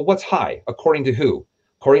I say, well, what's high? According to who?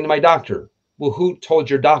 According to my doctor. Well, who told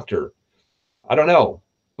your doctor? I don't know.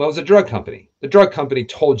 Well, it was a drug company. The drug company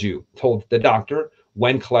told the doctor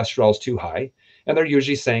when cholesterol is too high, and they're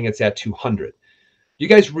usually saying it's at 200. You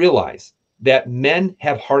guys realize that men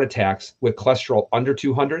have heart attacks with cholesterol under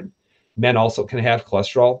 200? Men also can have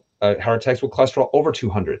heart attacks with cholesterol over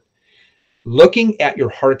 200. Looking at your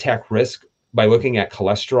heart attack risk by looking at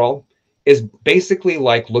cholesterol is basically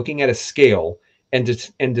like looking at a scale and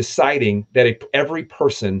deciding that every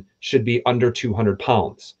person should be under 200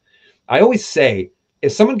 pounds. I always say,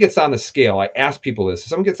 if someone gets on the scale, I ask people this, if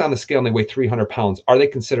someone gets on the scale and they weigh 300 pounds, are they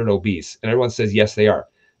considered obese? And everyone says, yes, they are.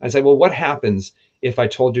 I say, well, what happens if I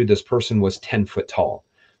told you this person was 10 foot tall?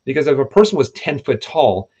 Because if a person was 10 foot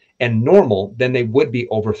tall and normal, then they would be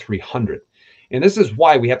over 300. And this is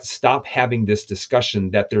why we have to stop having this discussion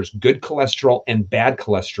that there's good cholesterol and bad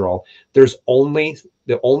cholesterol. The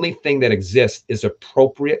only thing that exists is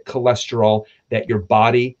appropriate cholesterol that your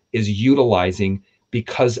body is utilizing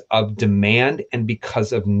because of demand and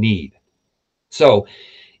because of need. So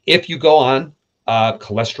if you go on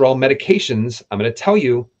cholesterol medications, I'm going to tell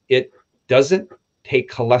you, it doesn't take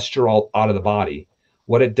cholesterol out of the body.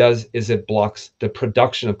 What it does is it blocks the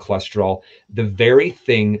production of cholesterol, the very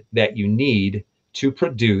thing that you need to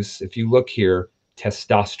produce, if you look here,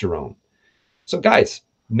 testosterone. So guys,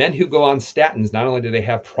 men who go on statins, not only do they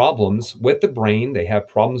have problems with the brain, they have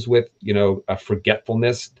problems with,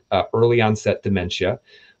 forgetfulness, early onset dementia,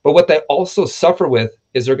 but what they also suffer with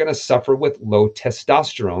is they're going to suffer with low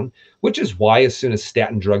testosterone, which is why as soon as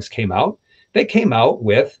statin drugs came out, they came out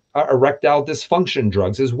with erectile dysfunction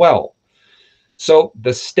drugs as well. So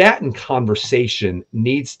the statin conversation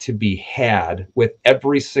needs to be had with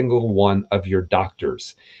every single one of your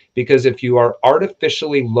doctors, because if you are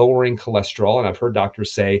artificially lowering cholesterol, and I've heard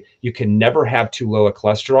doctors say you can never have too low a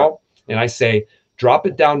cholesterol, and I say drop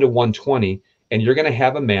it down to 120, and you're going to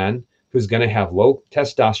have a man who's going to have low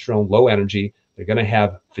testosterone, low energy. They're going to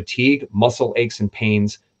have fatigue, muscle aches and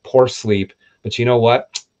pains, poor sleep. But you know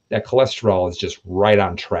what? That cholesterol is just right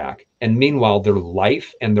on track. And meanwhile, their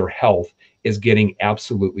life and their health is getting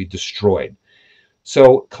absolutely destroyed.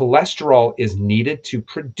 So cholesterol is needed to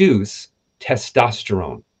produce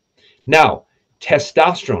testosterone. Now,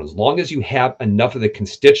 testosterone, as long as you have enough of the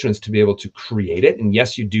constituents to be able to create it, and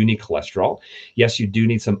yes, you do need cholesterol. Yes, you do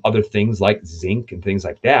need some other things like zinc and things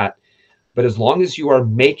like that. But as long as you are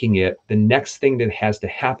making it, the next thing that has to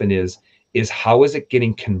happen is how is it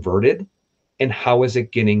getting converted and how is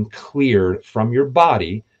it getting cleared from your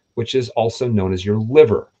body, which is also known as your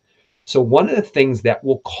liver. So one of the things that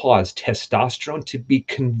will cause testosterone to be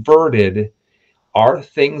converted are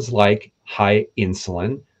things like high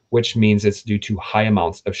insulin, which means it's due to high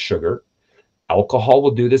amounts of sugar. Alcohol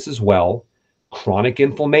will do this as well. Chronic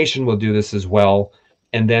inflammation will do this as well.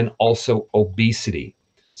 And then also obesity.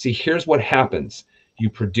 See, here's what happens. You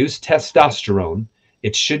produce testosterone.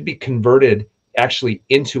 It should be converted actually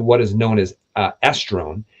into what is known as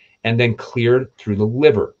estrone and then cleared through the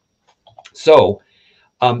liver. So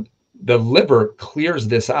The liver clears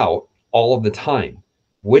this out all of the time,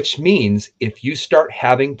 which means if you start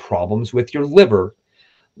having problems with your liver,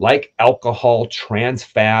 like alcohol, trans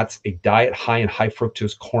fats, a diet high in high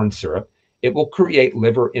fructose corn syrup, it will create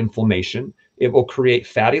liver inflammation. It will create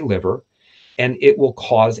fatty liver, and it will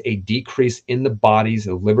cause a decrease in the body's,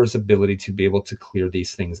 the liver's ability to be able to clear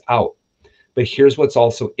these things out. But here's what's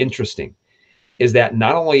also interesting is that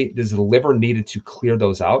not only does the liver needed to clear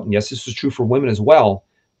those out, and yes, this is true for women as well,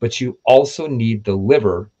 but you also need the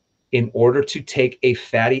liver in order to take a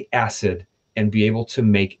fatty acid and be able to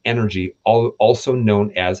make energy, also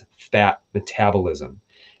known as fat metabolism.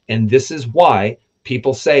 And this is why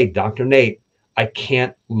people say, Dr. Nate, I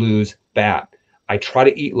can't lose fat. I try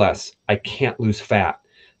to eat less. I can't lose fat.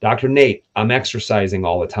 Dr. Nate, I'm exercising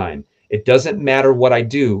all the time. It doesn't matter what I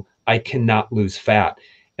do. I cannot lose fat.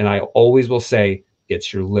 And I always will say,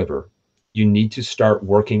 it's your liver. You need to start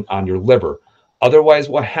working on your liver. Otherwise,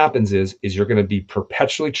 what happens is you're going to be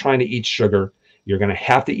perpetually trying to eat sugar. You're going to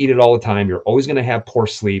have to eat it all the time. You're always going to have poor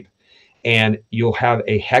sleep, and you'll have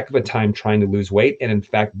a heck of a time trying to lose weight. And in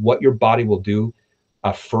fact, what your body will do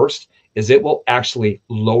first is it will actually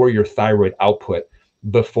lower your thyroid output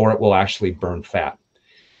before it will actually burn fat.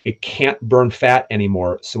 It can't burn fat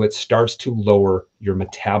anymore, so it starts to lower your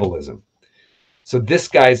metabolism. So this,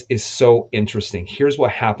 guys, is so interesting. Here's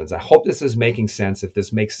what happens. I hope this is making sense. If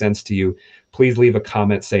this makes sense to you, please leave a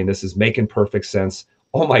comment saying this is making perfect sense.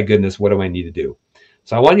 Oh my goodness, what do I need to do?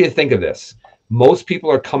 So I want you to think of this. Most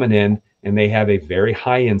people are coming in and they have a very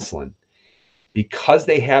high insulin. Because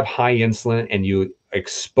they have high insulin and you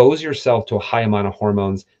expose yourself to a high amount of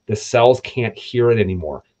hormones, the cells can't hear it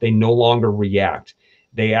anymore. They no longer react.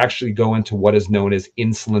 They actually go into what is known as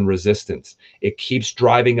insulin resistance. It keeps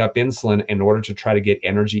driving up insulin in order to try to get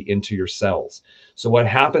energy into your cells. So what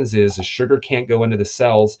happens is the sugar can't go into the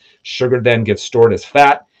cells. Sugar then gets stored as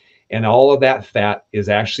fat, and all of that fat is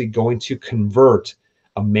actually going to convert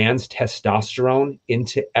a man's testosterone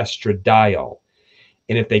into estradiol.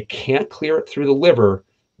 And if they can't clear it through the liver,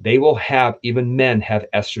 they will have, even men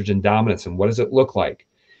have estrogen dominance. And what does it look like?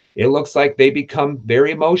 It looks like they become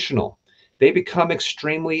very emotional. They become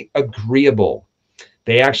extremely agreeable.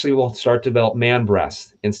 They actually will start to develop man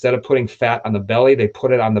breasts. Instead of putting fat on the belly, they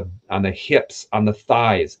put it on the hips, on the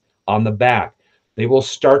thighs, on the back. They will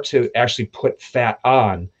start to actually put fat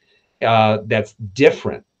on that's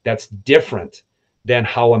different. That's different than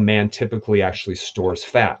how a man typically actually stores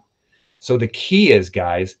fat. So the key is,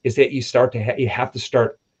 guys, is that you have to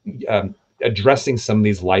start addressing some of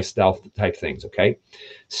these lifestyle type things. Okay,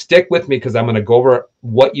 stick with me because I'm going to go over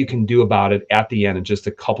what you can do about it at the end in just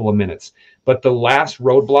a couple of minutes. But the last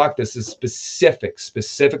roadblock, this is specific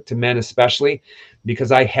to men especially,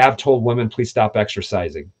 because I have told women, please stop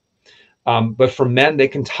exercising. But for men, they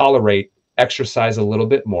can tolerate exercise a little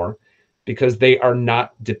bit more because they are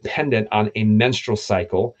not dependent on a menstrual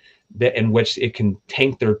cycle that in which it can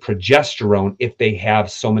tank their progesterone if they have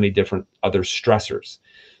so many different other stressors.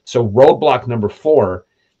 So roadblock number 4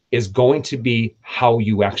 is going to be how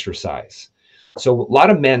you exercise. So a lot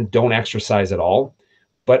of men don't exercise at all,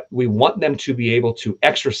 but we want them to be able to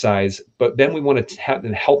exercise, but then we want to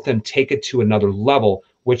help them take it to another level,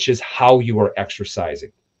 which is how you are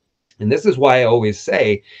exercising. And this is why I always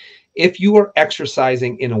say, if you are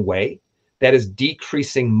exercising in a way that is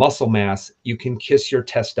decreasing muscle mass, you can kiss your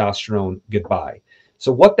testosterone goodbye.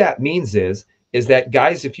 So what that means is that,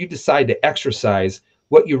 guys, if you decide to exercise,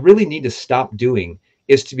 what you really need to stop doing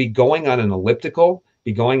is to be going on an elliptical,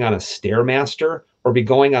 be going on a Stairmaster, or be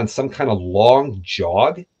going on some kind of long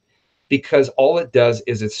jog, because all it does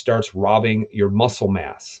is it starts robbing your muscle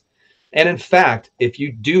mass. And in fact, if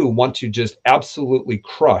you do want to just absolutely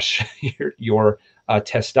crush your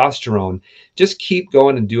testosterone, just keep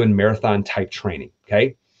going and doing marathon type training.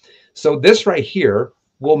 Okay. So this right here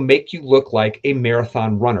will make you look like a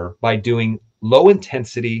marathon runner by doing low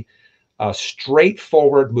intensity,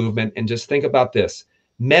 straightforward movement. And just think about this.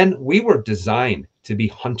 Men, we were designed to be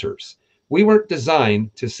hunters. We weren't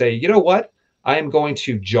designed to say, you know what? I am going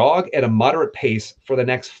to jog at a moderate pace for the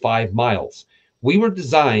next 5 miles. We were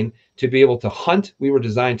designed to be able to hunt. We were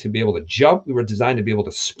designed to be able to jump. We were designed to be able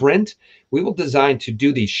to sprint. We were designed to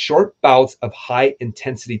do these short bouts of high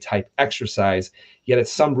intensity type exercise. Yet at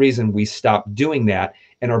some reason we stopped doing that,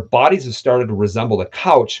 and our bodies have started to resemble the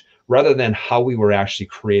couch rather than how we were actually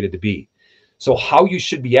created to be. So how you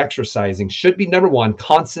should be exercising should be, number 1,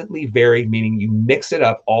 constantly varied, meaning you mix it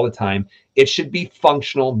up all the time. It should be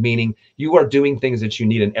functional, meaning you are doing things that you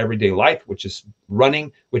need in everyday life, which is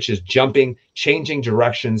running, which is jumping, changing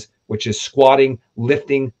directions, which is squatting,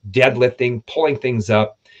 lifting, deadlifting, pulling things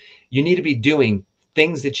up. You need to be doing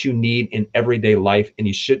things that you need in everyday life, and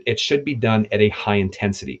it should be done at a high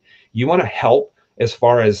intensity. You want to help as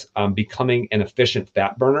far as becoming an efficient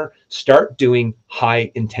fat burner, start doing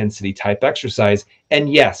high intensity type exercise.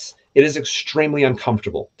 And yes, it is extremely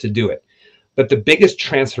uncomfortable to do it. But the biggest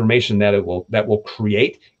transformation that will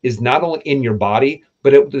create is not only in your body,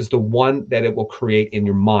 but it is the one that it will create in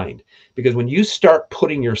your mind. Because when you start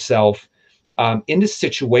putting yourself into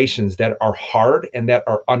situations that are hard and that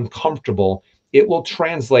are uncomfortable, it will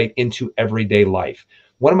translate into everyday life.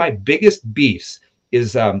 One of my biggest beefs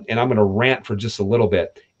is, and I'm going to rant for just a little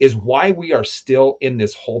bit, is why we are still in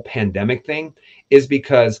this whole pandemic thing is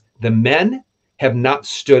because the men have not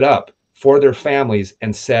stood up for their families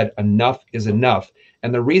and said enough is enough.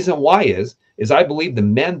 And the reason why is I believe the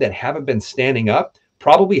men that haven't been standing up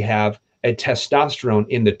probably have a testosterone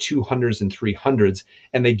in the 200s and 300s,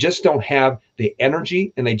 and they just don't have the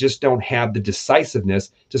energy and they just don't have the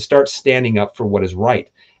decisiveness to start standing up for what is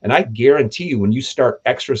right. And I guarantee you, when you start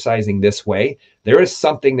exercising this way, there is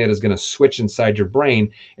something that is going to switch inside your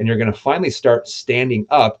brain, and you're going to finally start standing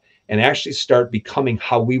up and actually start becoming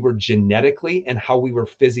how we were genetically and how we were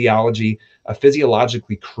physiologically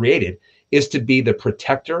created, is to be the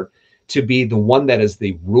protector, to be the one that is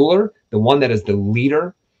the ruler, the one that is the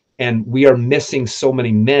leader. And we are missing so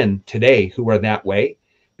many men today who are that way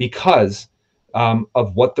because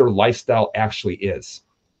of what their lifestyle actually is.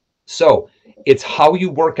 So it's how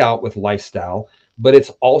you work out with lifestyle, but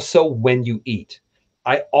it's also when you eat.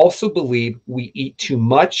 I also believe we eat too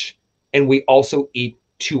much and we also eat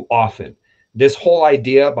too often. This whole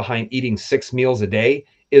idea behind eating 6 meals a day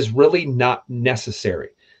is really not necessary.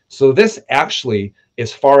 So this actually,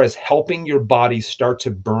 as far as helping your body start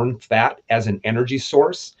to burn fat as an energy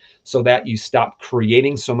source so that you stop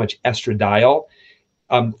creating so much estradiol,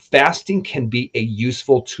 fasting can be a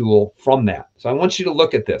useful tool from that. So I want you to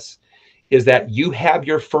look at this, is that you have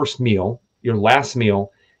your first meal, your last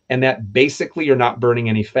meal, and that basically you're not burning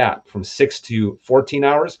any fat. From 6 to 14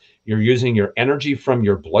 hours, you're using your energy from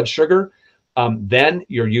your blood sugar. Then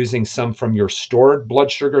you're using some from your stored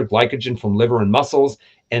blood sugar, glycogen from liver and muscles.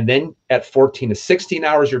 And then at 14 to 16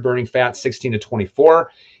 hours, you're burning fat. 16 to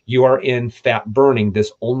 24, you are in fat burning.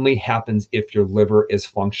 This only happens if your liver is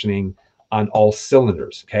functioning on all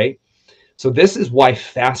cylinders, okay? So this is why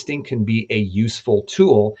fasting can be a useful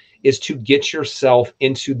tool, is to get yourself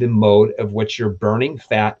into the mode of which you're burning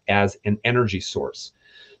fat as an energy source.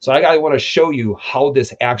 So I want to show you how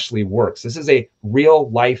this actually works. This is a real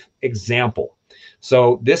life example.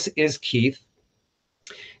 So this is Keith,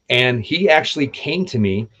 and he actually came to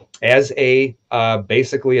me as a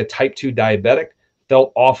basically a type 2 diabetic,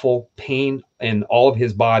 felt awful pain in all of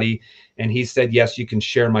his body. And he said, yes, you can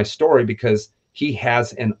share my story, because he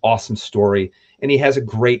has an awesome story and he has a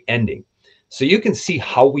great ending. So you can see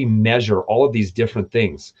how we measure all of these different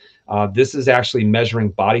things. This is actually measuring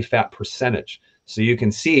body fat percentage. So you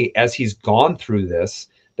can see as he's gone through this,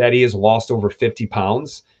 that he has lost over 50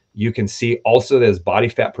 pounds. You can see also that his body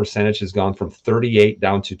fat percentage has gone from 38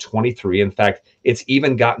 down to 23. In fact, it's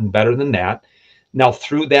even gotten better than that. Now,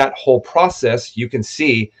 through that whole process, you can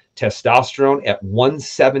see testosterone at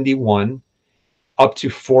 171 up to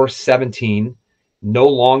 417, no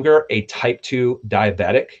longer a type 2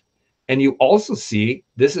 diabetic. And you also see,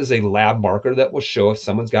 this is a lab marker that will show if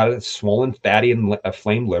someone's got a swollen, fatty, and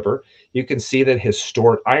inflamed liver. You can see that his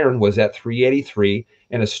stored iron was at 383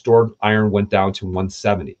 and his stored iron went down to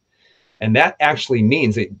 170. And that actually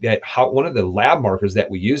means that one of the lab markers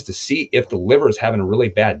that we use to see if the liver is having a really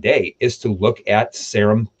bad day is to look at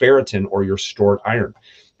serum ferritin, or your stored iron.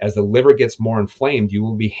 As the liver gets more inflamed, you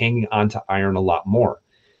will be hanging on to iron a lot more.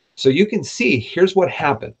 So you can see, here's what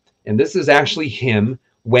happened. And this is actually him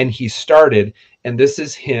when he started, and this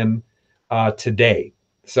is him today.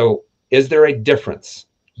 So is there a difference?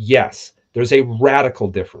 Yes, there's a radical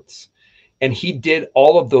difference. And he did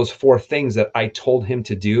all of those 4 things that I told him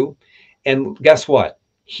to do. And guess what?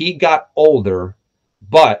 He got older,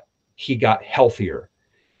 but he got healthier.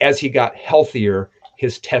 As he got healthier,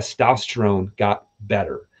 his testosterone got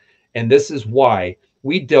better. And this is why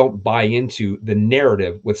we don't buy into the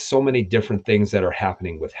narrative with so many different things that are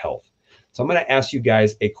happening with health. So I'm going to ask you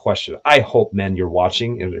guys a question. I hope, men, you're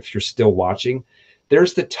watching. And if you're still watching,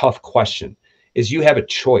 there's the tough question, is you have a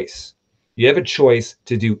choice. You have a choice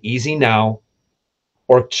to do easy now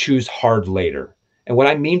or choose hard later. And what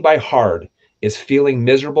I mean by hard is feeling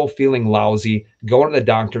miserable, feeling lousy, going to the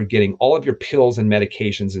doctor, getting all of your pills and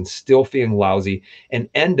medications and still feeling lousy, and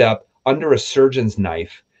end up under a surgeon's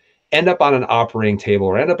knife, end up on an operating table,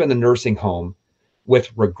 or end up in the nursing home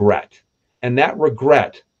with regret. And that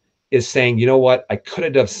regret is saying, you know what, I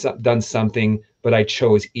could have done something but I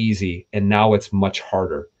chose easy and now it's much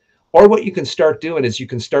harder. Or what you can start doing is you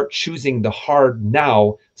can start choosing the hard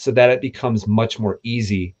now so that it becomes much more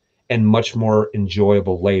easy and much more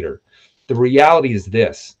enjoyable later. The reality is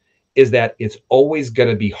this, is that it's always going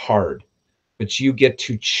to be hard, but you get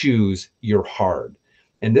to choose your hard.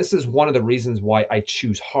 And this is one of the reasons why I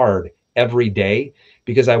choose hard every day,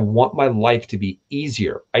 because I want my life to be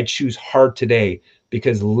easier. I choose hard today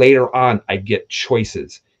because later on I get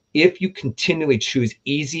choices. If you continually choose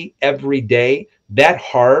easy every day, that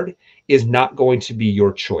hard is not going to be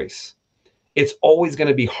your choice. It's always going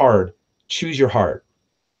to be hard. Choose your hard.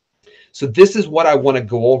 So this is what I want to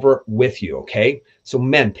go over with you, okay? So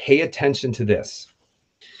men, pay attention to this.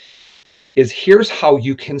 Here's how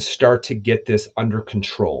you can start to get this under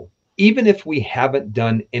control. Even if we haven't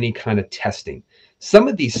done any kind of testing, some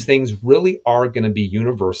of these things really are going to be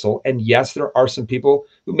universal. And yes, there are some people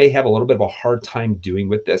who may have a little bit of a hard time doing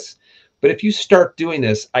with this. But if you start doing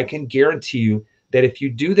this, I can guarantee you that if you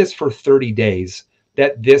do this for 30 days,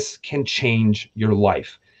 that this can change your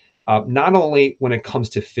life. Not only when it comes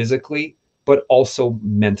to physically, but also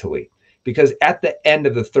mentally. Because at the end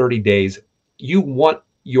of the 30 days, you want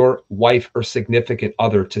your wife or significant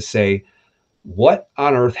other to say, what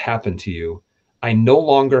on earth happened to you? I no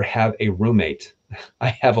longer have a roommate. I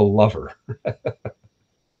have a lover.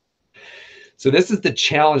 So this is the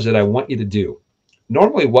challenge that I want you to do.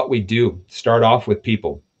 Normally what we do, start off with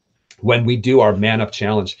people, when we do our Man Up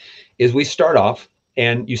Challenge, is we start off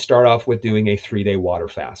and you start off with doing a 3-day water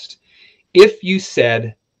fast. If you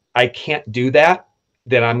said, I can't do that,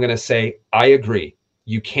 then I'm going to say, I agree.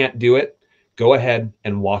 You can't do it. Go ahead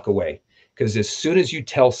and walk away. Because as soon as you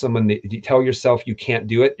tell someone that you tell yourself you can't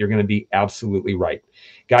do it, you're going to be absolutely right.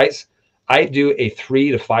 Guys, I do a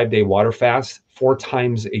 3 to 5 day water fast 4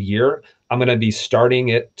 times a year. I'm going to be starting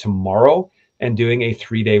it tomorrow and doing a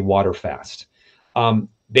 3-day water fast.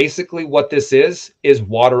 Basically what this is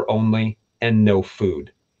water only and no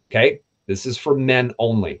food. Okay. This is for men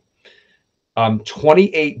only.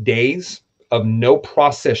 28 days of no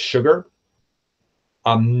processed sugar,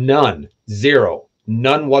 none, zero,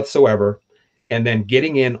 none whatsoever, and then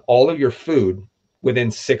getting in all of your food within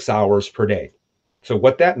 6 hours per day. So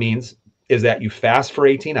what that means is that you fast for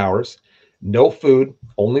 18 hours, no food,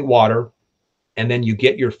 only water, and then you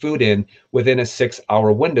get your food in within a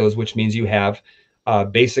 6-hour windows, which means you have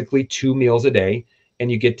basically 2 meals a day,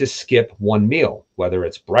 and you get to skip 1 meal, whether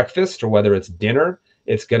it's breakfast or whether it's dinner.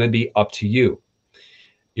 It's going to be up to you.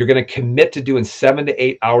 You're going to commit to doing 7 to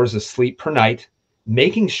 8 hours of sleep per night,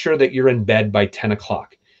 making sure that you're in bed by 10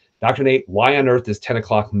 o'clock. Dr. Nate, why on earth does 10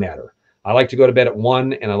 o'clock matter? I like to go to bed at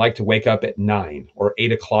 1 and I like to wake up at 9 or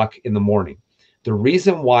 8 o'clock in the morning. The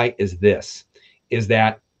reason why is this, is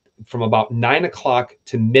that from about 9 o'clock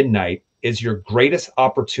to midnight is your greatest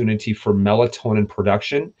opportunity for melatonin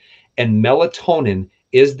production. And melatonin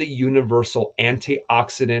is the universal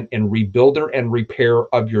antioxidant and rebuilder and repair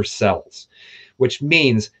of your cells, which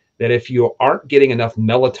means that if you aren't getting enough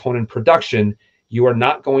melatonin production, you are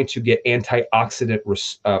not going to get antioxidant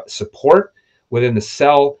support within the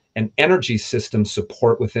cell and energy system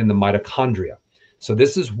support within the mitochondria. So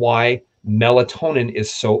this is why melatonin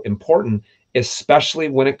is so important, especially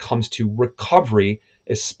when it comes to recovery,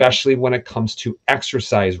 especially when it comes to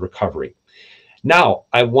exercise recovery. Now,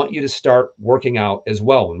 I want you to start working out as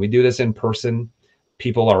well. When we do this in person,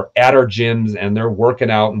 people are at our gyms and they're working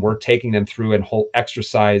out and we're taking them through a whole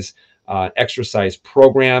exercise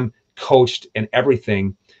program, coached and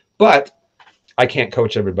everything. But I can't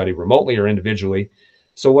coach everybody remotely or individually.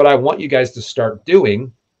 So what I want you guys to start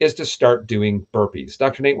doing is to start doing burpees.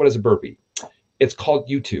 Dr. Nate, what is a burpee? It's called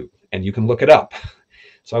YouTube and you can look it up.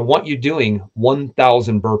 So I want you doing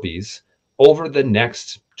 1,000 burpees over the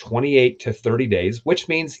next 28 to 30 days, which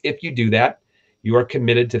means if you do that, you are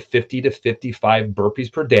committed to 50 to 55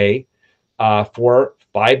 burpees per day for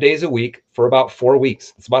 5 days a week for about 4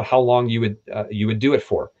 weeks. It's about how long you would do it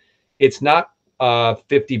for. It's not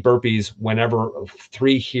 50 burpees whenever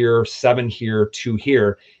 3 here, 7 here, 2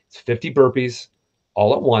 here. It's 50 burpees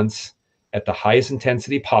all at once at the highest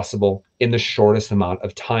intensity possible in the shortest amount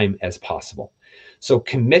of time as possible. So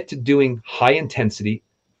commit to doing high intensity,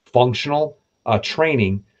 functional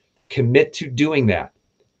training. Commit to doing that.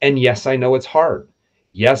 And yes, I know it's hard.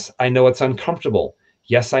 Yes, I know it's uncomfortable.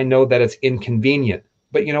 Yes, I know that it's inconvenient.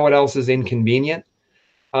 But you know what else is inconvenient?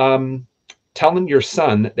 Telling your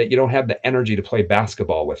son that you don't have the energy to play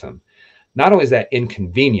basketball with him. Not only is that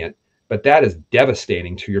inconvenient, but that is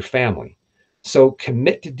devastating to your family. So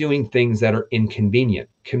commit to doing things that are inconvenient.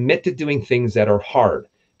 Commit to doing things that are hard.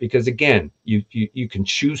 Because again, you can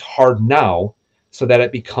choose hard now so that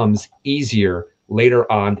it becomes easier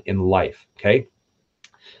later on in life. Okay.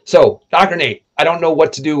 So, Dr. Nate, I don't know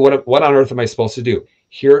what to do. What on earth am I supposed to do?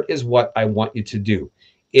 Here is what I want you to do.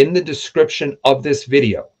 In the description of this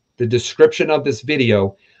video,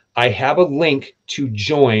 I have a link to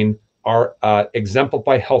join our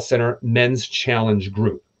Exemplify Health Center Men's Challenge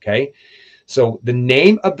group. Okay. So the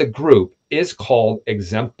name of the group is called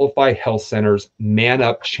Exemplify Health Center's Man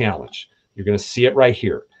Up Challenge. You're going to see it right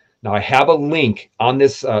here. Now I have a link on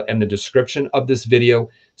this in the description of this video,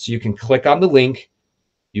 so you can click on the link.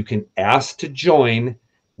 You can ask to join.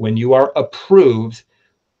 When you are approved,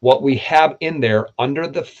 what we have in there under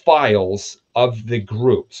the files of the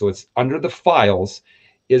group, so it's under the files,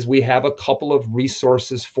 is we have a couple of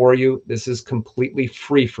resources for you. This is completely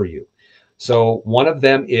free for you. So one of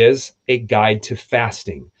them is a guide to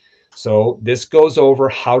fasting. So this goes over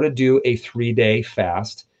how to do a 3-day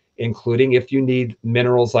fast, including if you need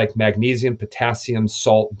minerals like magnesium, potassium,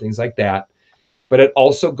 salt, and things like that. But it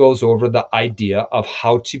also goes over the idea of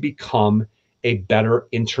how to become a better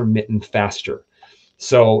intermittent faster.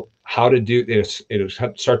 So how to do this, it'll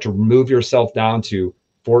start to move yourself down to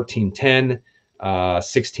 14-10,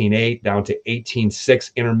 16-8, down to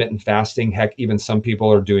 18-6 intermittent fasting. Heck, even some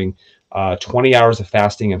people are doing 20 hours of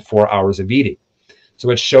fasting and 4 hours of eating. So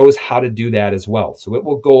it shows how to do that as well. So it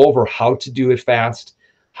will go over how to do it fast,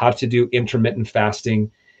 how to do intermittent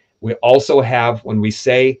fasting. We also have, when we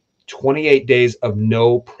say 28 days of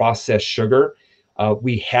no processed sugar,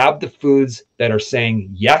 we have the foods that are saying,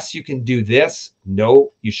 yes, you can do this.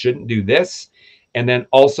 No, you shouldn't do this. And then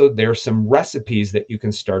also there's some recipes that you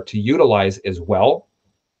can start to utilize as well.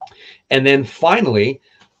 And then finally,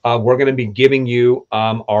 we're going to be giving you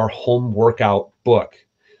our home workout book.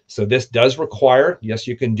 So this does require, yes,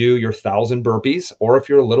 you can do your 1,000 burpees, or if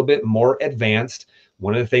you're a little bit more advanced,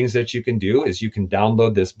 one of the things that you can do is you can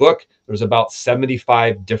download this book. There's about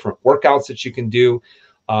 75 different workouts that you can do.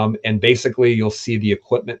 And basically you'll see the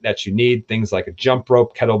equipment that you need, things like a jump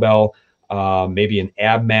rope, kettlebell, maybe an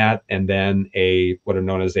ab mat, and then what are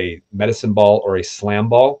known as a medicine ball or a slam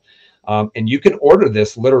ball. And you can order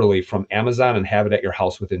this literally from Amazon and have it at your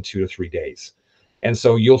house within 2 to 3 days. And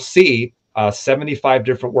so you'll see 75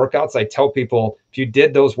 different workouts. I tell people, if you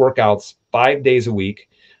did those workouts 5 days a week,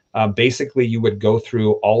 basically you would go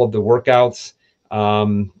through all of the workouts,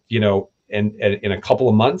 in a couple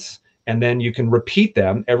of months, and then you can repeat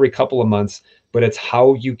them every couple of months. But it's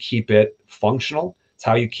how you keep it functional. It's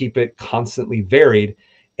how you keep it constantly varied.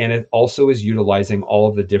 And it also is utilizing all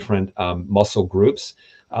of the different muscle groups,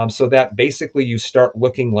 so that basically you start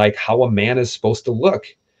looking like how a man is supposed to look,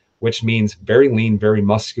 which means very lean, very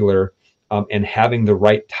muscular, and having the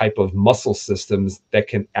right type of muscle systems that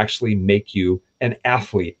can actually make you an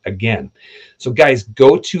athlete again. So guys,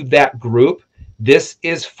 go to that group. This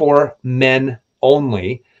is for men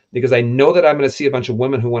only, because I know that I'm going to see a bunch of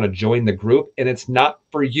women who want to join the group, and it's not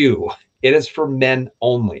for you. It is for men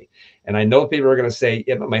only. And I know people are going to say,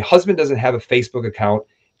 yeah, but my husband doesn't have a Facebook account.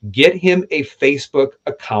 Get him a Facebook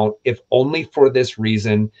account, if only for this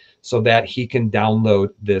reason, so that he can download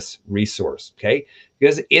this resource. Okay.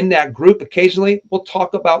 Because in that group, occasionally we'll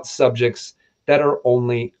talk about subjects that are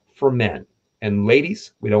only for men. And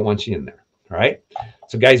ladies, we don't want you in there. All right.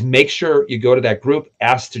 So guys, make sure you go to that group,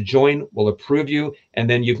 ask to join, we'll approve you, and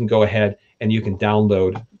then you can go ahead and you can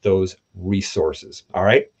download those resources. All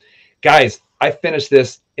right. Guys, I finished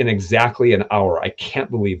this in exactly an hour. I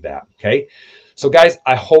can't believe that. Okay. So guys,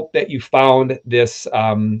 I hope that you found this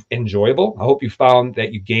enjoyable. I hope you found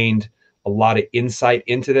that you gained a lot of insight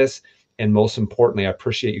into this. And most importantly, I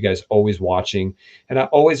appreciate you guys always watching. And I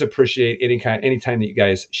always appreciate anytime that you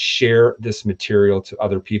guys share this material to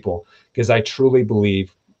other people, because I truly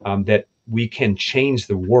believe that we can change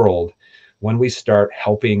the world when we start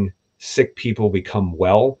helping sick people become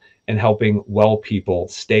well and helping well people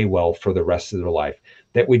stay well for the rest of their life.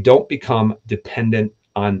 That we don't become dependent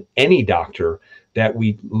on any doctor, that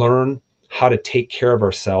we learn how to take care of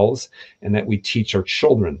ourselves, and that we teach our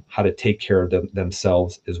children how to take care of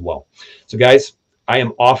themselves as well. So guys, I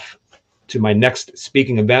am off to my next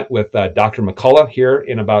speaking event with Dr. McCullough here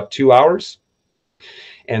in about 2 hours.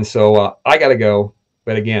 And so I got to go.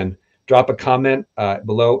 But again, drop a comment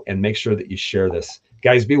below and make sure that you share this.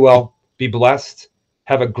 Guys, be well, be blessed.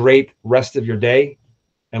 Have a great rest of your day,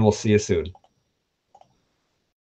 and we'll see you soon.